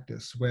regenerative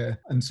practice, where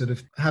I'm sort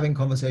of having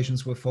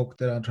conversations with folk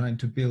that are trying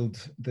to build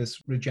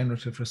this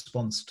regenerative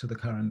response to the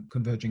current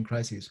converging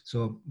crises.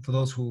 So for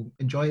those who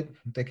enjoy it,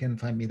 they can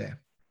find me there.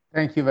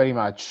 Thank you very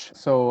much.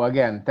 So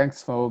again,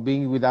 thanks for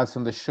being with us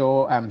on the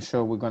show. I'm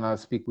sure we're going to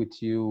speak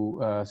with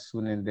you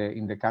soon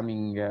in the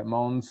coming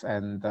months,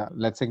 and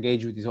let's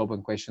engage with these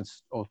open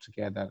questions all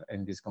together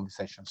in this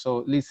conversation.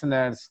 So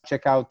listeners,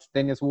 check out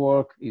Daniel's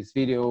work, his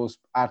videos,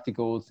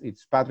 articles,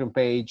 his Patreon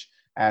page,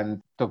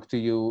 and talk to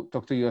you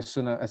as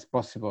soon as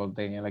possible,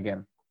 Daniel,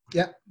 again.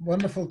 Yeah,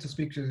 wonderful to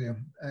speak to you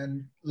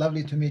and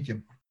lovely to meet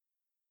you.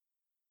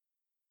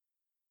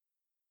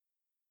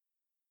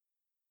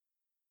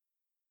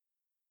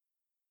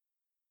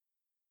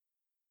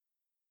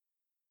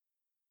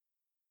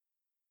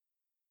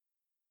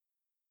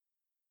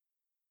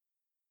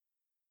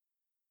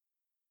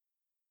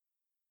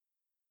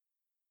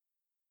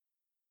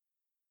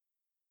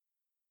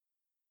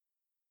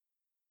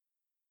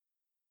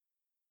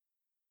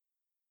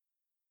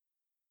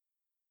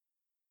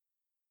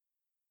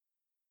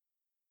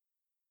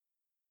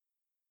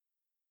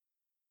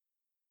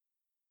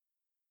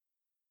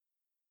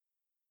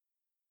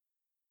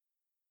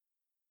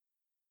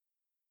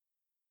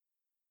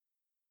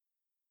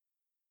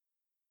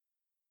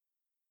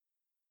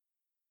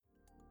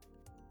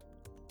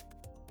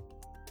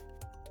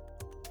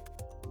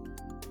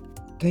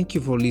 Thank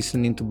you for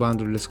listening to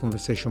Boundaryless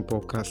Conversation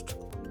podcast.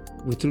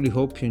 We truly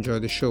hope you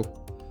enjoyed the show.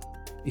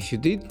 If you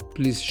did,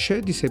 please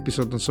share this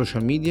episode on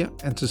social media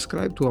and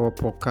subscribe to our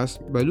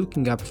podcast by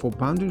looking up for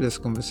Boundaryless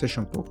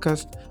Conversation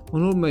podcast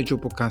on all major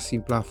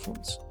podcasting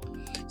platforms.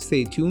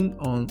 Stay tuned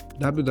on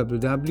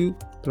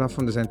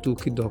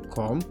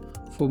www.platformdesigntoolkit.com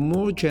for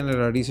more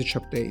general research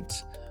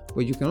updates,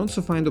 where you can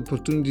also find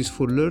opportunities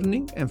for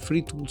learning and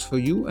free tools for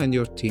you and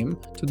your team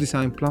to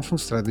design platform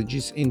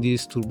strategies in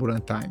these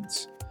turbulent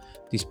times.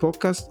 This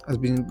podcast has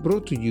been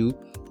brought to you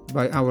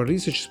by our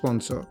research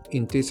sponsor,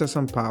 Intesa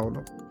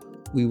Sanpaolo.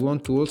 We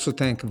want to also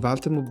thank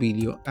Walter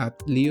Mobilio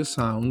at Leo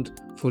Sound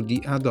for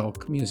the ad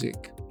hoc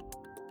music.